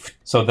roof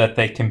so that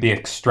they can be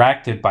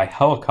extracted by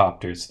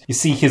helicopters. You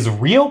see, his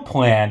real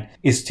plan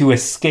is to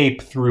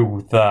escape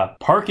through the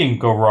parking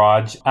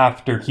garage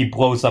after he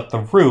blows up the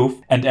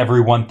roof, and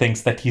everyone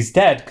thinks that he's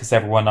dead because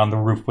everyone on the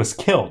roof was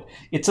killed.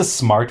 It's a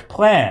smart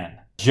plan.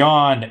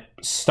 John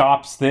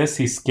stops this.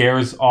 He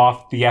scares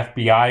off the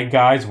FBI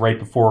guys right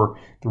before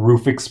the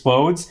roof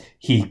explodes.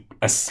 He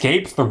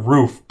escapes the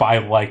roof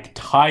by,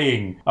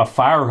 tying a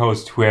fire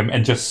hose to him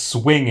and just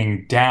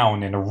swinging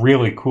down in a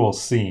really cool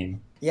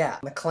scene. Yeah,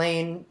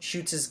 McClane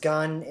shoots his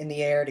gun in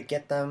the air to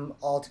get them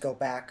all to go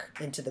back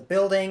into the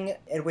building,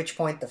 at which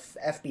point the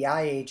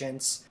FBI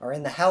agents are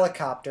in the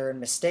helicopter and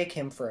mistake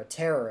him for a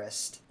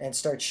terrorist and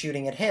start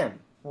shooting at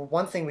him. Well,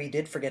 one thing we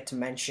did forget to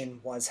mention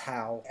was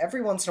how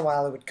every once in a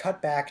while it would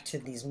cut back to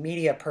these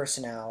media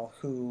personnel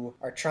who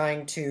are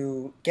trying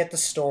to get the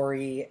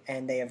story,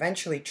 and they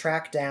eventually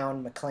track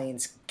down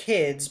McClane's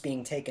kids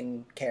being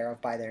taken care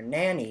of by their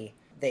nanny.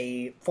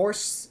 They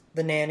force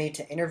the nanny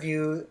to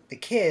interview the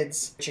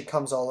kids, which it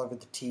comes all over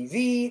the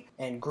TV,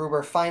 and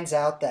Gruber finds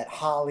out that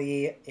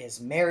Holly is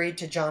married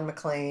to John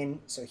McClane,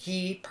 so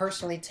he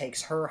personally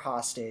takes her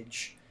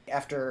hostage.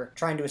 After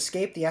trying to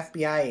escape the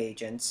FBI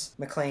agents,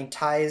 McClane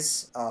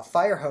ties a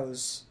fire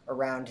hose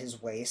around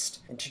his waist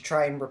and to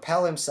try and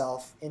repel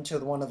himself into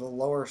one of the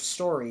lower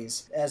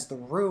stories as the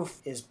roof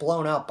is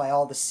blown up by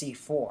all the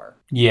C4.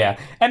 Yeah,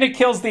 and it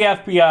kills the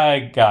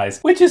FBI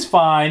guys, which is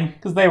fine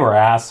because they were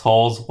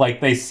assholes.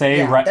 Like they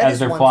say right as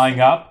they're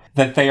flying up,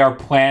 that they are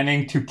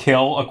planning to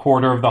kill a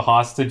quarter of the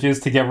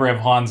hostages to get rid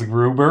of Hans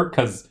Gruber,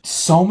 because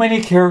so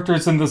many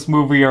characters in this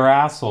movie are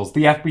assholes.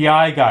 The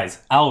FBI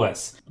guys,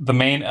 Ellis, the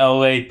main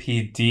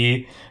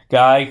LAPD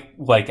guy,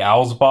 like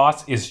Al's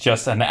boss, is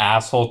just an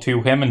asshole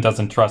to him and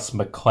doesn't trust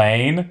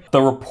McClane.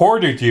 The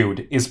reporter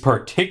dude is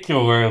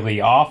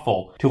particularly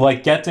awful. To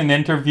get an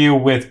interview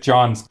with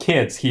John's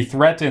kids, he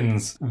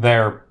threatens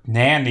their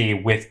nanny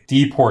with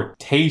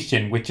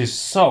deportation, which is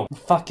so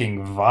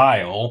fucking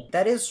vile.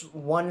 That is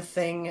one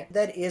thing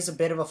that is a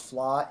bit of a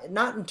flaw,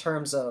 not in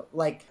terms of,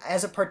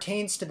 as it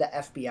pertains to the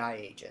FBI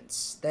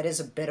agents. That is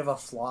a bit of a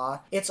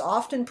flaw. It's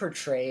often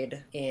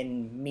portrayed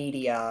in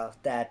media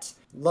that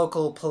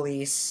local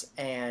police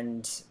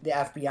and the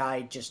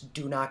FBI just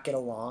do not get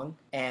along,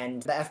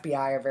 and the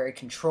FBI are very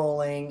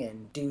controlling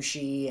and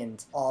douchey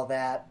and all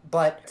that.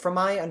 But from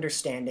my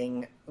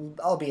understanding,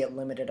 albeit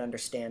limited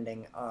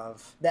understanding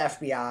of the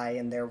FBI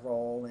and their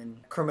role in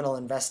criminal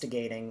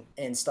investigating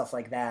and stuff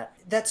like that,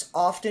 that's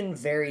often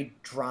very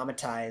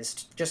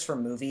dramatized just for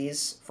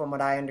movies. From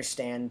what I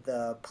understand,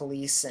 the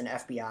police and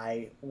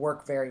FBI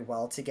work very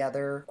well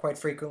together quite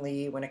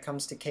frequently when it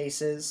comes to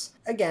cases.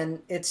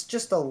 Again, it's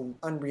just a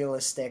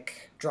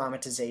unrealistic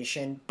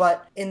dramatization,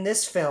 but in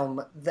this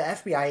film, the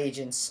FBI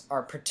agents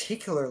are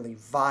particularly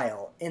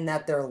vile in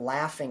that they're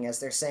laughing as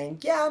they're saying,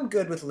 yeah, I'm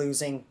good with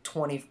losing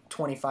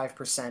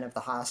 25% of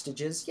the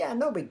hostages. Yeah,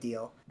 no big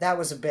deal. That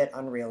was a bit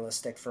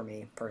unrealistic for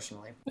me,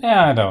 personally.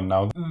 Yeah, I don't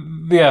know.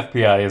 The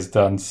FBI has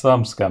done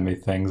some scummy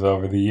things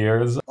over the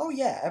years. Oh,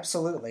 yeah,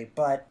 absolutely.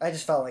 But I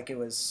just felt like it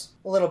was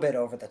a little bit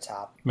over the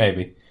top.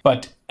 Maybe.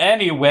 But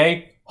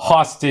anyway,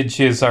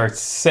 hostages are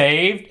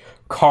saved.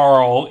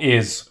 Carl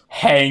is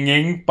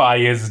hanging by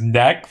his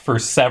neck for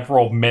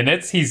several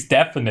minutes. He's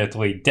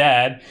definitely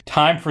dead.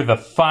 Time for the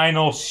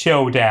final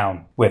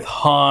showdown with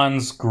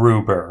Hans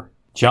Gruber.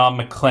 John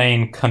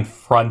McClane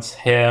confronts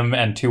him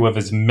and two of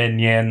his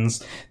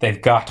minions.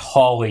 They've got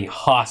Holly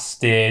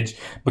hostage.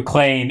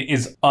 McClane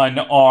is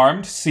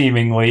unarmed,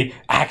 seemingly.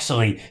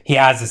 Actually, he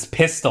has his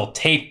pistol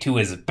taped to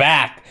his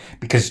back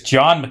because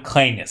John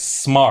McClane is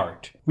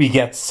smart. We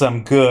get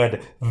some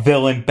good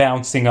villain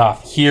bouncing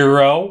off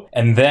hero,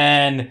 and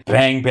then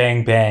bang,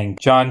 bang, bang.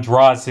 John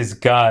draws his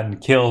gun,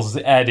 kills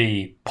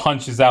Eddie,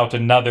 punches out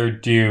another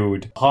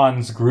dude.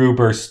 Hans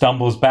Gruber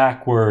stumbles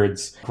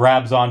backwards,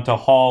 grabs onto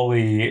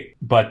Holly,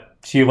 but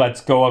she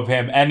lets go of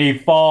him, and he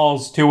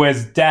falls to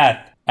his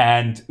death.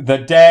 And the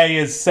day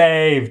is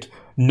saved.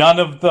 None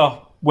of the...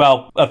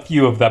 Well, a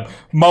few of them.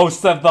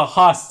 Most of the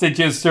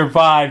hostages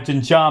survived,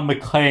 and John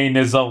McClane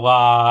is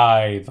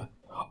alive.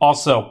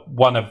 Also,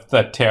 one of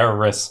the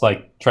terrorists,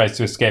 tries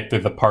to escape through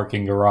the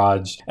parking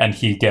garage, and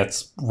he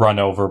gets run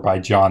over by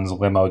John's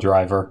limo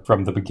driver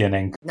from the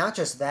beginning. Not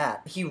just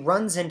that, he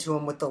runs into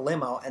him with the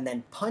limo and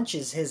then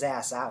punches his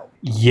ass out.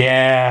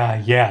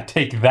 Yeah,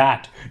 take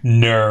that,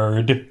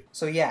 nerd.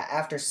 So yeah,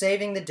 after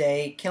saving the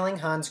day, killing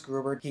Hans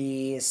Gruber,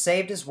 he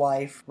saved his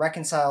wife,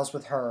 reconciles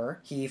with her.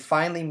 He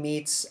finally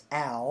meets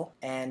Al,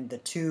 and the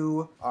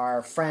two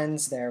are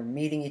friends. They're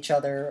meeting each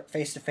other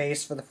face to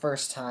face for the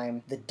first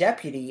time. The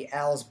deputy,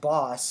 Al's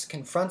boss,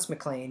 confronts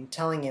McClane,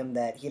 telling him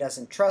that he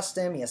doesn't trust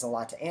him, he has a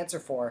lot to answer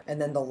for,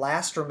 and then the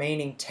last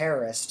remaining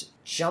terrorist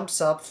jumps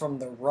up from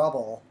the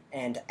rubble,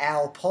 and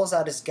Al pulls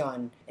out his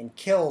gun and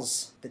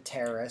kills the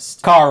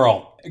terrorist.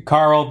 Carl,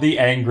 the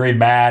angry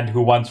man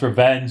who wants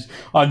revenge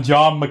on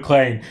John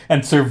McClane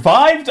and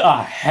survived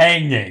a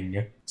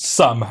hanging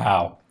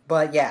somehow.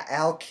 But yeah,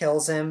 Al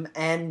kills him,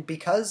 and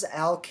because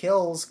Al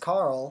kills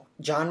Carl,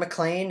 John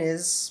McClane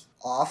is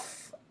off.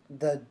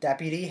 The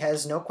deputy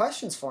has no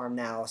questions for him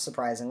now,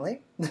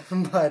 surprisingly.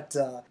 But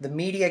the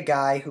media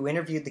guy who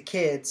interviewed the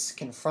kids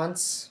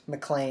confronts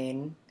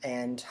McClane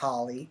and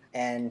Holly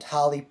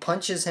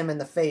punches him in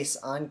the face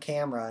on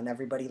camera, and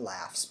everybody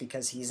laughs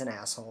because he's an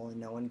asshole and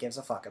no one gives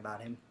a fuck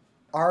about him.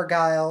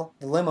 Argyle,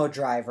 the limo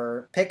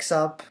driver, picks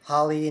up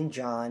Holly and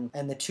John,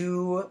 and the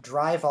two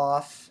drive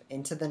off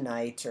into the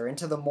night, or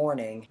into the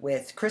morning,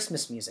 with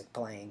Christmas music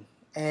playing.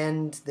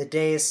 And the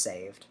day is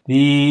saved.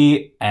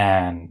 The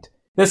end.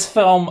 This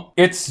film,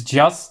 it's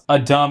just a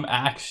dumb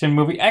action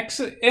movie.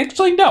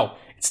 Actually, no.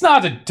 It's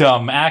not a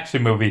dumb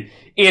action movie.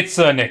 It's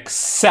an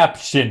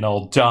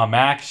exceptional dumb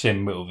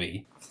action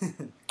movie.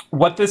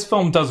 What this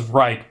film does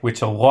right,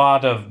 which a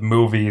lot of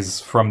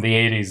movies from the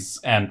 80s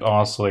and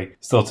honestly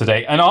still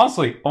today, and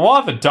honestly, a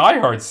lot of the Die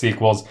Hard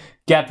sequels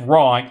get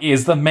wrong,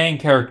 is the main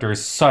character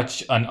is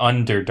such an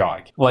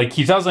underdog.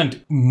 He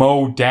doesn't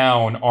mow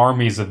down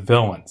armies of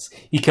villains.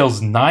 He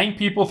kills 9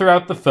 people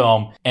throughout the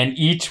film, and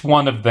each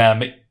one of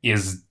them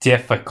is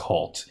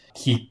difficult.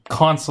 He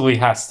constantly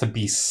has to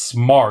be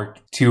smart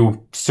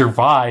to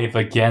survive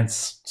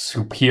against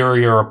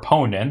superior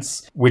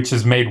opponents, which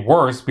is made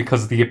worse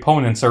because the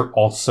opponents are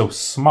also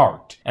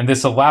smart. And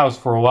this allows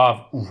for a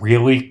lot of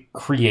really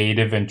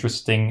creative,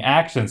 interesting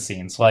action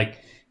scenes, like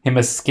him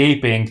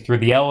escaping through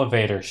the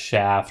elevator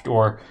shaft,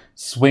 or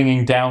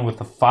swinging down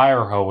with a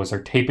fire hose,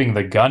 or taping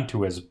the gun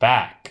to his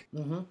back.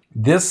 Mm-hmm.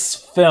 This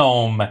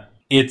film,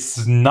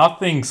 it's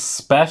nothing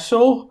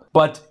special,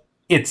 but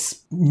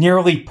it's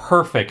nearly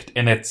perfect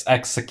in its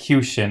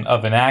execution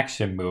of an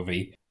action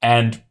movie.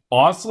 And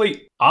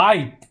honestly,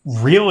 I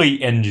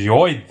really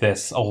enjoyed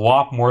this a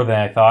lot more than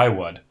I thought I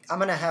would. I'm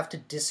going to have to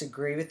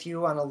disagree with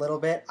you on a little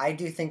bit. I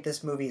do think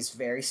this movie is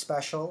very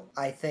special.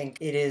 I think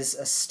it is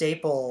a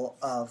staple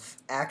of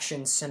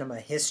action cinema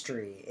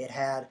history. It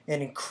had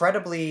an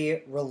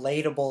incredibly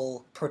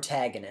relatable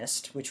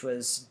protagonist, which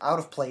was out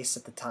of place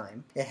at the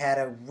time. It had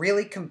a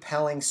really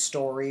compelling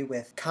story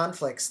with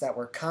conflicts that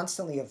were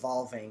constantly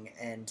evolving,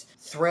 and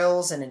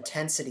thrills and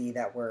intensity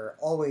that were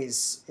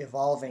always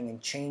evolving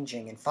and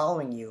changing and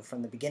following you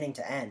from the beginning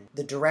to end.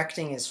 The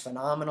directing is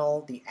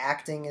phenomenal. The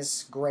acting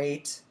is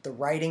great. The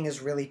writing is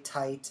really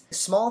tight.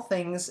 Small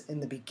things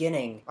in the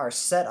beginning are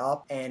set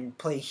up and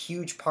play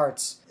huge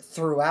parts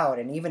throughout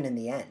and even in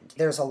the end.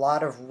 There's a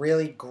lot of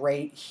really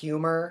great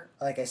humor,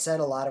 like I said,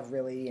 a lot of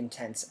really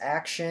intense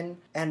action,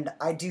 and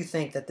I do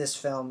think that this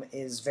film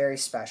is very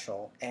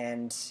special,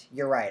 and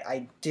you're right,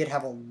 I did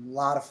have a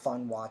lot of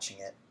fun watching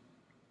it.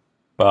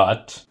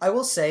 But I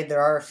will say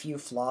there are a few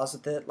flaws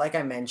with it. Like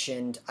I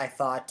mentioned, I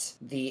thought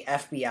the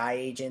FBI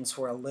agents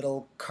were a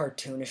little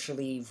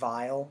cartoonishly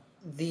vile.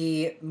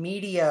 the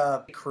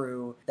media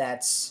crew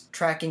that's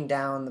tracking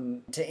down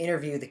them to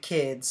interview the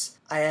kids,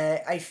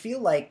 I feel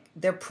like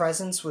their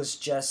presence was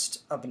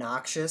just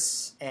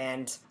obnoxious,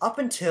 and up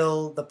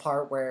until the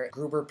part where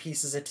Gruber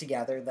pieces it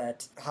together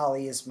that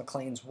Holly is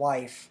McClane's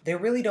wife, they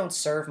really don't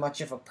serve much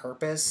of a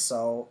purpose,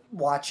 so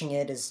watching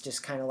it is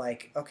just kind of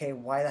like, okay,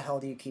 why the hell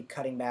do you keep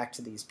cutting back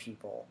to these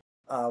people?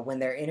 When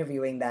they're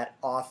interviewing that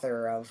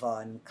author of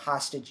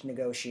hostage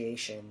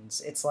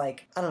negotiations. It's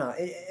like, I don't know,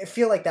 I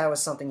feel like that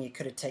was something you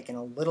could have taken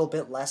a little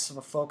bit less of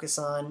a focus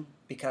on,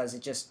 because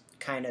it just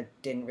kind of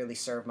didn't really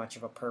serve much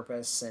of a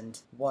purpose and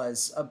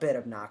was a bit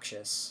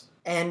obnoxious.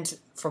 And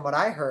from what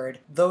I heard,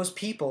 those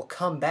people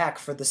come back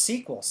for the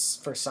sequels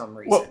for some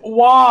reason.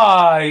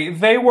 Why?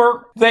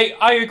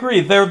 I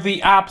agree, they're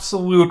the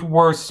absolute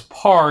worst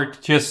part,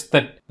 just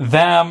that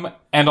them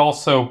and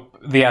also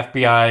the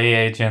FBI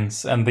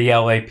agents and the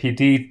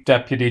LAPD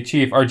deputy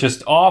chief are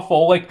just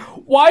awful. Like,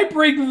 why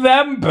bring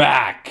them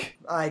back?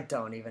 I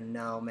don't even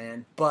know,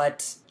 man.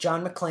 But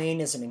John McClane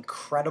is an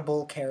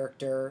incredible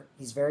character.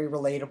 He's very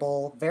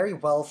relatable, very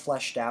well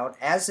fleshed out,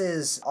 as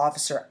is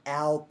Officer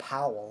Al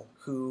Powell,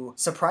 who,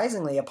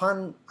 surprisingly,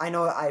 I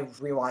know I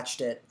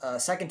rewatched it a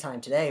second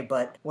time today,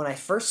 but when I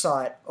first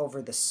saw it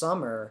over the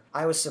summer,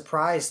 I was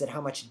surprised at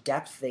how much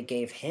depth they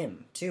gave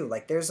him, too.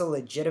 Like, there's a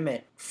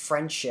legitimate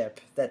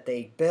friendship that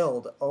they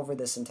build over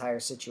this entire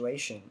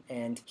situation,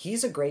 and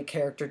he's a great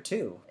character,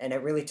 too, and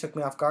it really took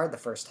me off guard the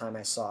first time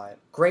I saw it.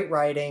 Great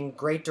writing,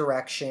 great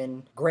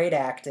direction, great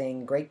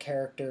acting, great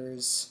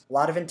characters, a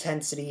lot of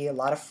intensity, a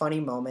lot of funny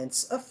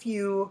moments, a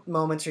few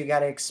moments where you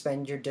gotta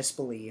expend your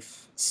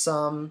disbelief,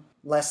 some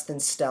less than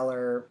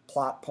stellar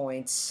plot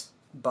points,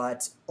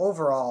 but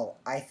overall,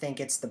 I think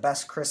it's the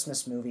best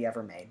Christmas movie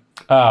ever made.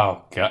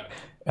 Oh, God.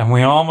 And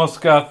we almost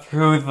got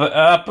through the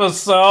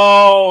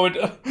episode!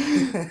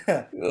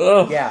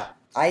 Yeah,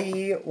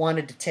 I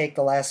wanted to take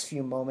the last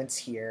few moments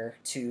here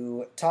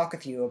to talk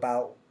with you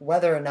about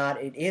whether or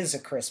not it is a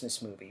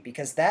Christmas movie,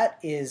 because that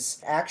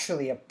is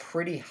actually a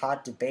pretty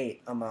hot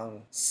debate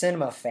among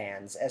cinema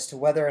fans as to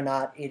whether or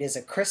not it is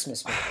a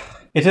Christmas movie.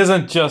 It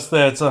isn't just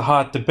that it's a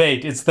hot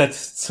debate, it's that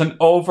it's an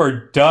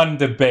overdone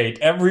debate.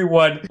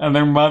 Everyone and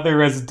their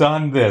mother has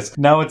done this.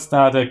 No, it's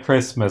not a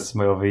Christmas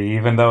movie.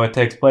 Even though it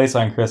takes place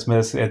on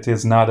Christmas, it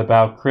is not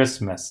about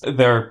Christmas.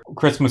 There are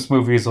Christmas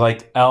movies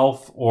like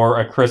Elf or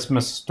A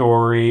Christmas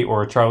Story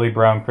or Charlie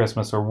Brown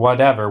Christmas or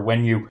whatever.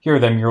 When you hear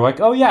them, you're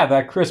like, oh yeah,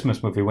 that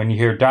Christmas movie. When you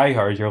hear Die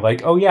Hard, you're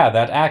like, oh yeah,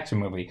 that action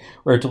movie.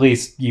 Or at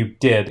least you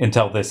did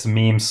until this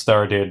meme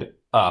started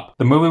up.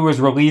 The movie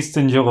was released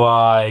in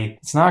July.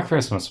 It's not a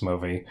Christmas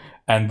movie.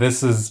 And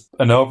this is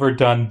an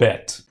overdone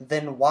bit.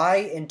 Then why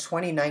in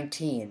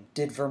 2019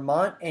 did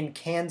Vermont and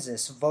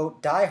Kansas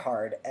vote Die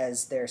Hard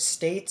as their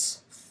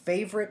state's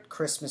favorite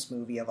Christmas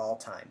movie of all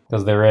time?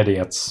 Because they're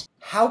idiots.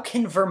 How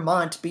can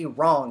Vermont be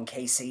wrong,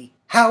 Casey?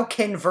 How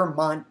can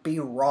Vermont be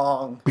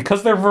wrong?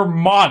 Because they're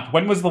Vermont.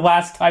 When was the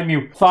last time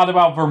you thought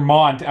about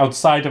Vermont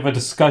outside of a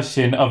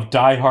discussion of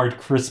Die Hard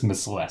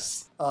Christmas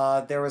lists?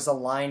 There was a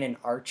line in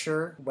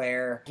Archer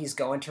where he's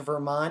going to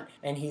Vermont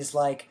and he's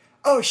like,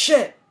 oh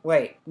shit,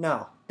 wait,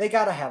 no, they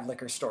gotta have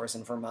liquor stores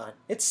in Vermont.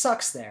 It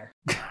sucks there.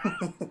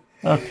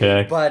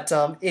 Okay. But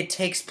it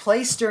takes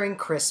place during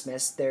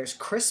Christmas. There's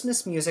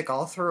Christmas music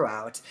all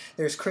throughout.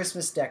 There's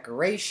Christmas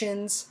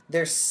decorations.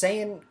 They're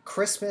saying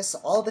Christmas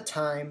all the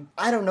time.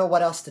 I don't know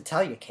what else to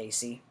tell you,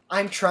 Casey.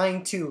 I'm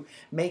trying to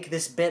make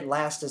this bit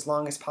last as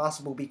long as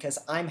possible because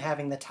I'm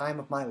having the time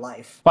of my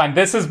life. Fine,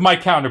 this is my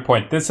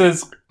counterpoint.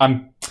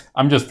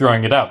 I'm just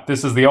throwing it out.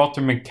 This is the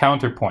ultimate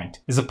counterpoint.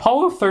 Is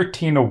Apollo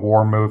 13 a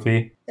war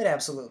movie? It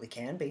absolutely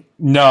can be.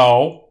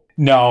 No,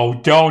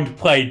 don't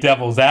play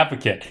devil's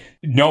advocate.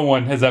 No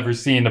one has ever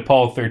seen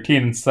Apollo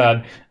 13 and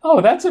said,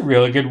 oh, that's a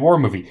really good war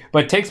movie.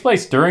 But it takes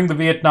place during the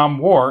Vietnam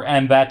War,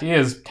 and that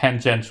is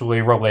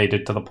tangentially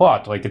related to the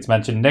plot. Like, it's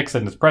mentioned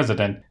Nixon as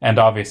president, and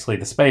obviously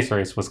the space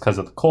race was because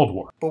of the Cold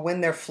War. But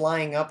when they're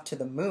flying up to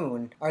the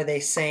moon, are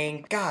they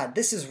saying, God,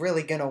 this is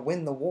really gonna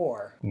win the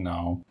war?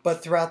 No.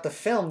 But throughout the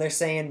film, they're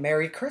saying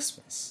Merry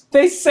Christmas.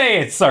 They say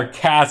it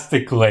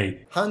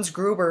sarcastically. Hans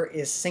Gruber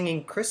is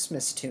singing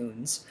Christmas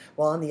tunes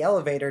while in the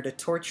elevator to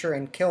torture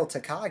and kill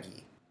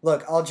Takagi.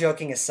 Look, all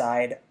joking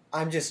aside,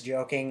 I'm just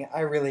joking.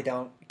 I really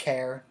don't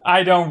care.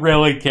 I don't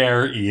really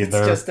care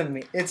either.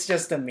 It's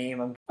just a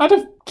meme. Out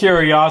of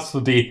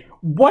curiosity,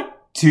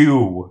 what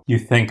do you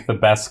think the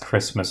best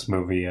Christmas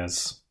movie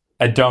is?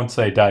 And don't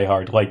say Die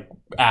Hard, like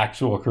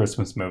actual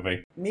Christmas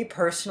movie. Me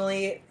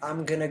personally,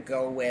 I'm gonna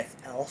go with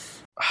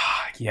Elf.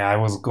 Yeah, I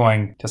was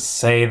going to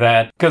say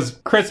that.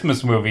 Because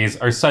Christmas movies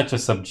are such a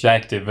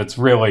subjective, it's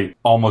really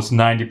almost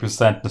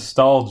 90%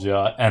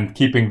 nostalgia. And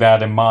keeping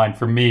that in mind,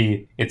 for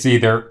me, it's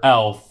either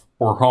Elf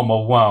or Home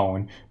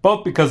Alone.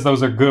 Both because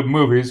those are good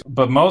movies,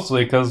 but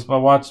mostly because I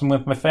watched them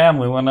with my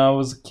family when I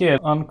was a kid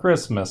on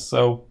Christmas.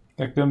 So,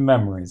 they're good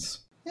memories.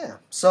 Yeah.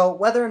 So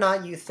whether or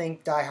not you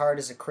think Die Hard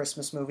is a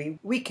Christmas movie,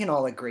 we can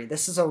all agree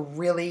this is a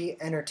really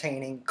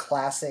entertaining,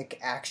 classic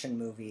action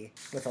movie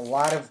with a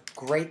lot of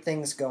great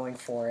things going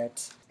for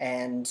it.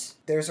 And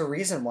there's a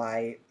reason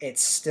why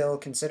it's still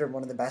considered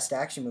one of the best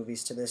action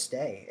movies to this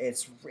day.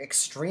 It's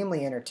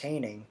extremely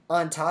entertaining,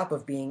 on top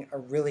of being a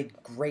really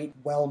great,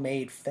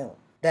 well-made film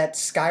that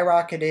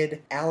skyrocketed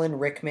Alan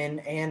Rickman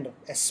and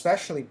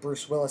especially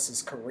Bruce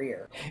Willis's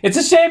career. It's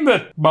a shame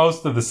that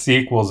most of the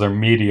sequels are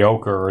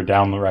mediocre or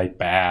downright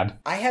bad.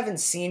 I haven't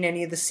seen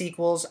any of the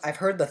sequels. I've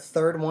heard the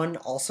third one,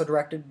 also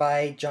directed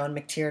by John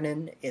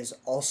McTiernan, is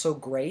also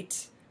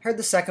great. Heard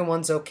the second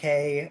one's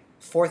okay.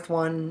 Fourth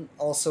one,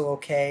 also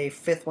okay.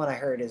 Fifth one I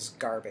heard is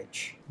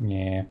garbage.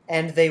 Yeah.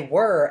 And they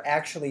were,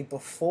 actually,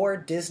 before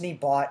Disney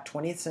bought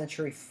 20th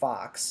Century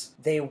Fox,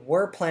 they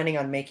were planning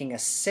on making a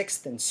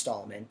sixth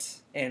installment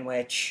in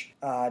which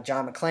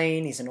John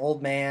McClane, he's an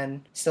old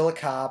man, still a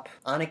cop,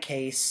 on a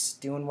case,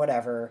 doing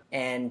whatever,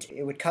 and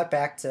it would cut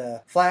back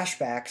to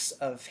flashbacks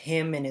of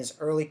him in his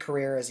early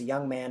career as a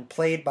young man,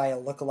 played by a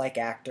lookalike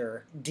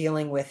actor,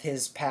 dealing with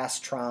his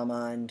past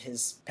trauma and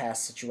his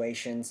past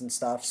situations and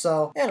stuff.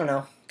 So, I don't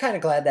know. Kind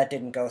of glad that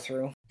didn't go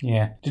through.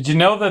 Yeah. Did you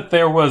know that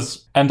there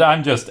was, and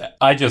I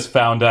just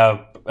found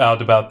out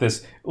about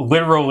this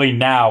literally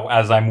now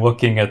as I'm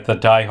looking at the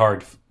Die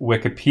Hard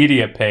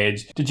Wikipedia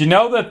page. Did you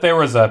know that there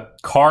was a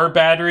car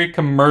battery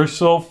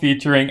commercial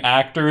featuring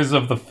actors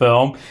of the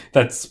film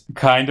that's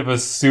kind of a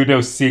pseudo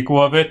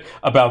sequel of it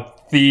about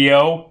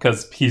Theo,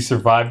 because he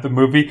survived the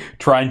movie,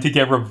 trying to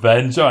get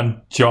revenge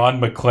on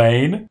John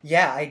McClane?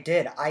 Yeah, I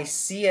did. I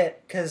see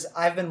it because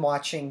I've been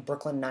watching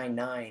Brooklyn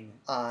Nine-Nine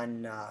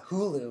on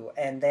Hulu,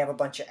 and they have a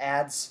bunch of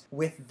ads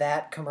with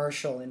that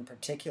commercial in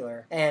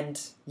particular.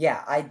 And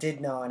yeah, I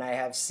did know, and I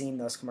have seen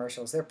those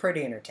commercials. They're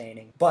pretty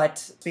entertaining. But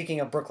speaking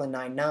of Brooklyn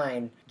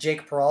Nine-Nine,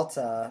 Jake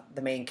Peralta,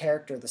 the main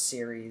character of the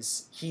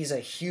series, he's a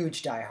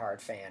huge Die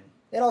Hard fan.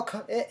 It all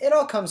comes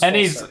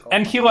full circle.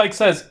 And he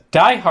says,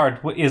 Die Hard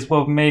is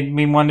what made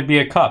me want to be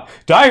a cop.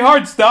 Die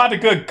Hard's not a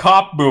good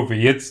cop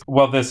movie.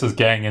 This is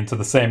getting into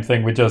the same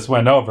thing we just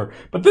went over.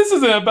 But this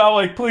isn't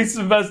about police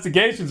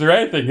investigations or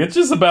anything. It's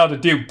just about a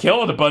dude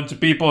killing a bunch of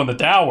people in the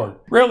tower.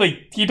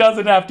 Really, he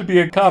doesn't have to be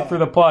a cop for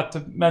the plot to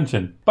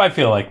mention. But I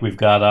feel like we've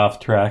got off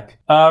track.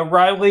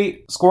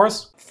 Riley,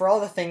 scores? For all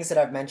the things that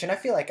I've mentioned, I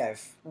feel like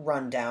I've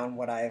run down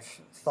what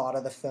I've thought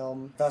of the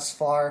film thus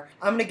far.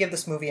 I'm going to give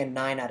this movie a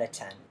 9 out of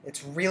 10.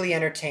 It's really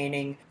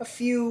entertaining, a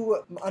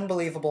few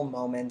unbelievable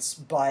moments,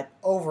 but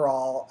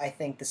overall, I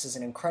think this is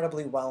an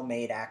incredibly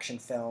well-made action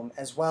film,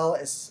 as well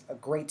as a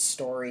great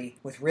story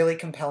with really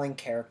compelling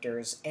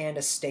characters and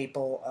a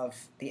staple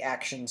of the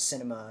action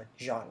cinema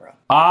genre.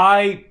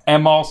 I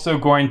am also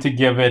going to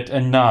give it a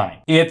 9.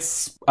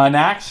 It's an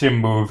action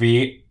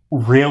movie,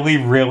 really,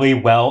 really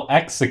well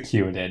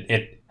executed.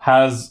 It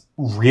has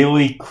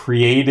really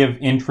creative,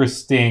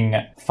 interesting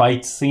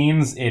fight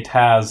scenes. It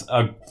has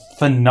a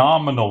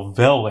phenomenal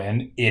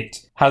villain.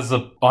 It has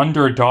an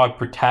underdog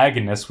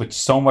protagonist, which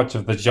so much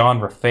of the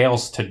genre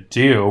fails to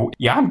do.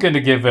 Yeah, I'm going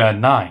to give it a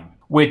 9.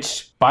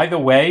 Which, by the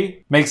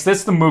way, makes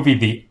this the movie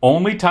the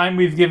only time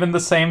we've given the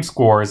same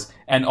scores,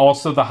 and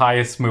also the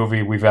highest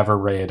movie we've ever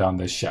rated on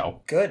this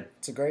show. Good.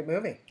 It's a great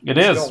movie. It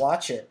is. Go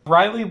watch it.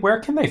 Riley, where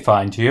can they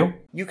find you?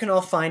 You can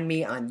all find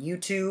me on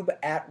YouTube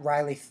at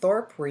Riley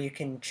Thorpe, where you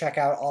can check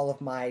out all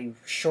of my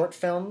short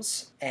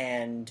films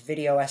and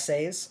video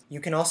essays.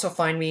 You can also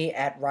find me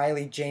at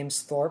Riley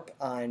James Thorpe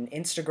on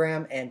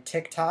Instagram and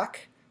TikTok.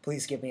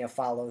 Please give me a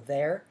follow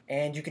there.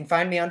 And you can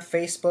find me on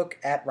Facebook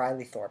at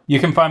Riley Thorpe. You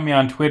can find me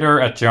on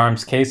Twitter at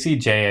Jarms Casey,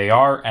 JarmesCasey.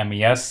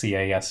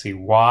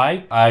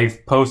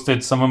 I've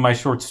posted some of my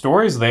short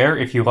stories there.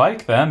 If you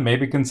like them,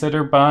 maybe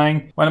consider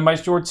buying one of my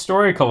short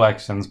story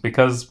collections,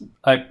 because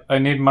I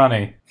need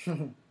money.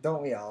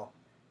 Don't we all?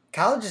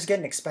 College is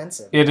getting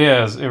expensive. It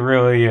is. It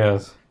really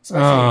is.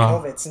 Especially in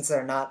COVID, since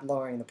they're not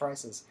lowering the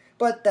prices.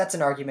 But that's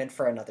an argument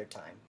for another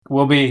time.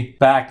 We'll be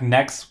back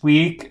next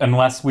week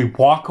unless we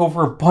walk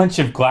over a bunch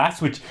of glass,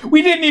 which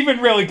we didn't even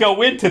really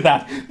go into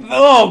that.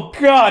 Oh,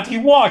 God, he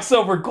walks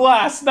over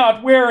glass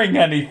not wearing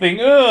anything.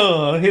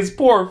 Ugh, his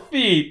poor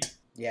feet.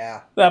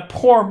 Yeah. That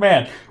poor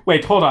man.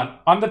 Wait, hold on.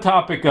 On the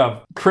topic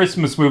of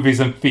Christmas movies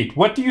and feet,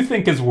 what do you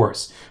think is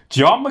worse?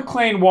 John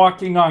McClane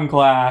walking on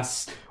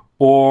glass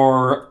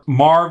or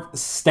Marv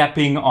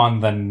stepping on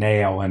the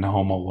nail in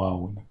Home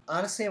Alone?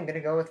 Honestly, I'm going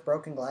to go with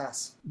Broken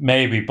Glass.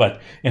 Maybe, but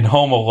in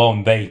Home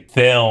Alone, they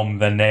film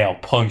the nail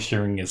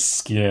puncturing his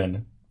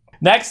skin.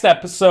 Next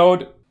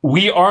episode,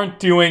 we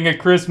aren't doing a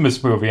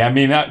Christmas movie. I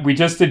mean, we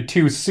just did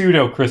 2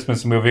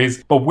 pseudo-Christmas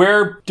movies, but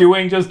we're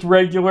doing just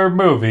regular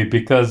movie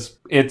because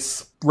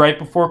it's right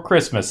before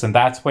Christmas, and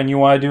that's when you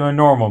want to do a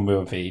normal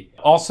movie.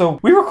 Also,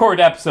 we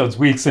record episodes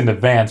weeks in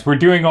advance. We're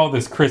doing all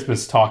this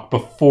Christmas talk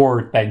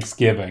before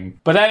Thanksgiving.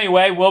 But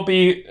anyway, we'll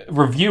be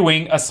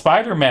reviewing a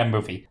Spider-Man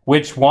movie.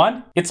 Which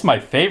one? It's my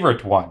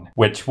favorite one.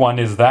 Which one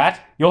is that?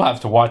 You'll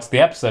have to watch the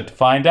episode to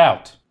find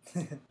out.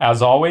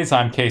 As always,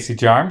 I'm Casey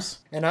Jarms.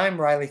 And I'm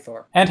Riley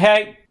Thorpe. And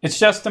hey, it's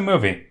just a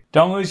movie.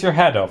 Don't lose your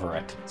head over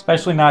it,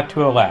 especially not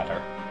to a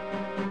ladder.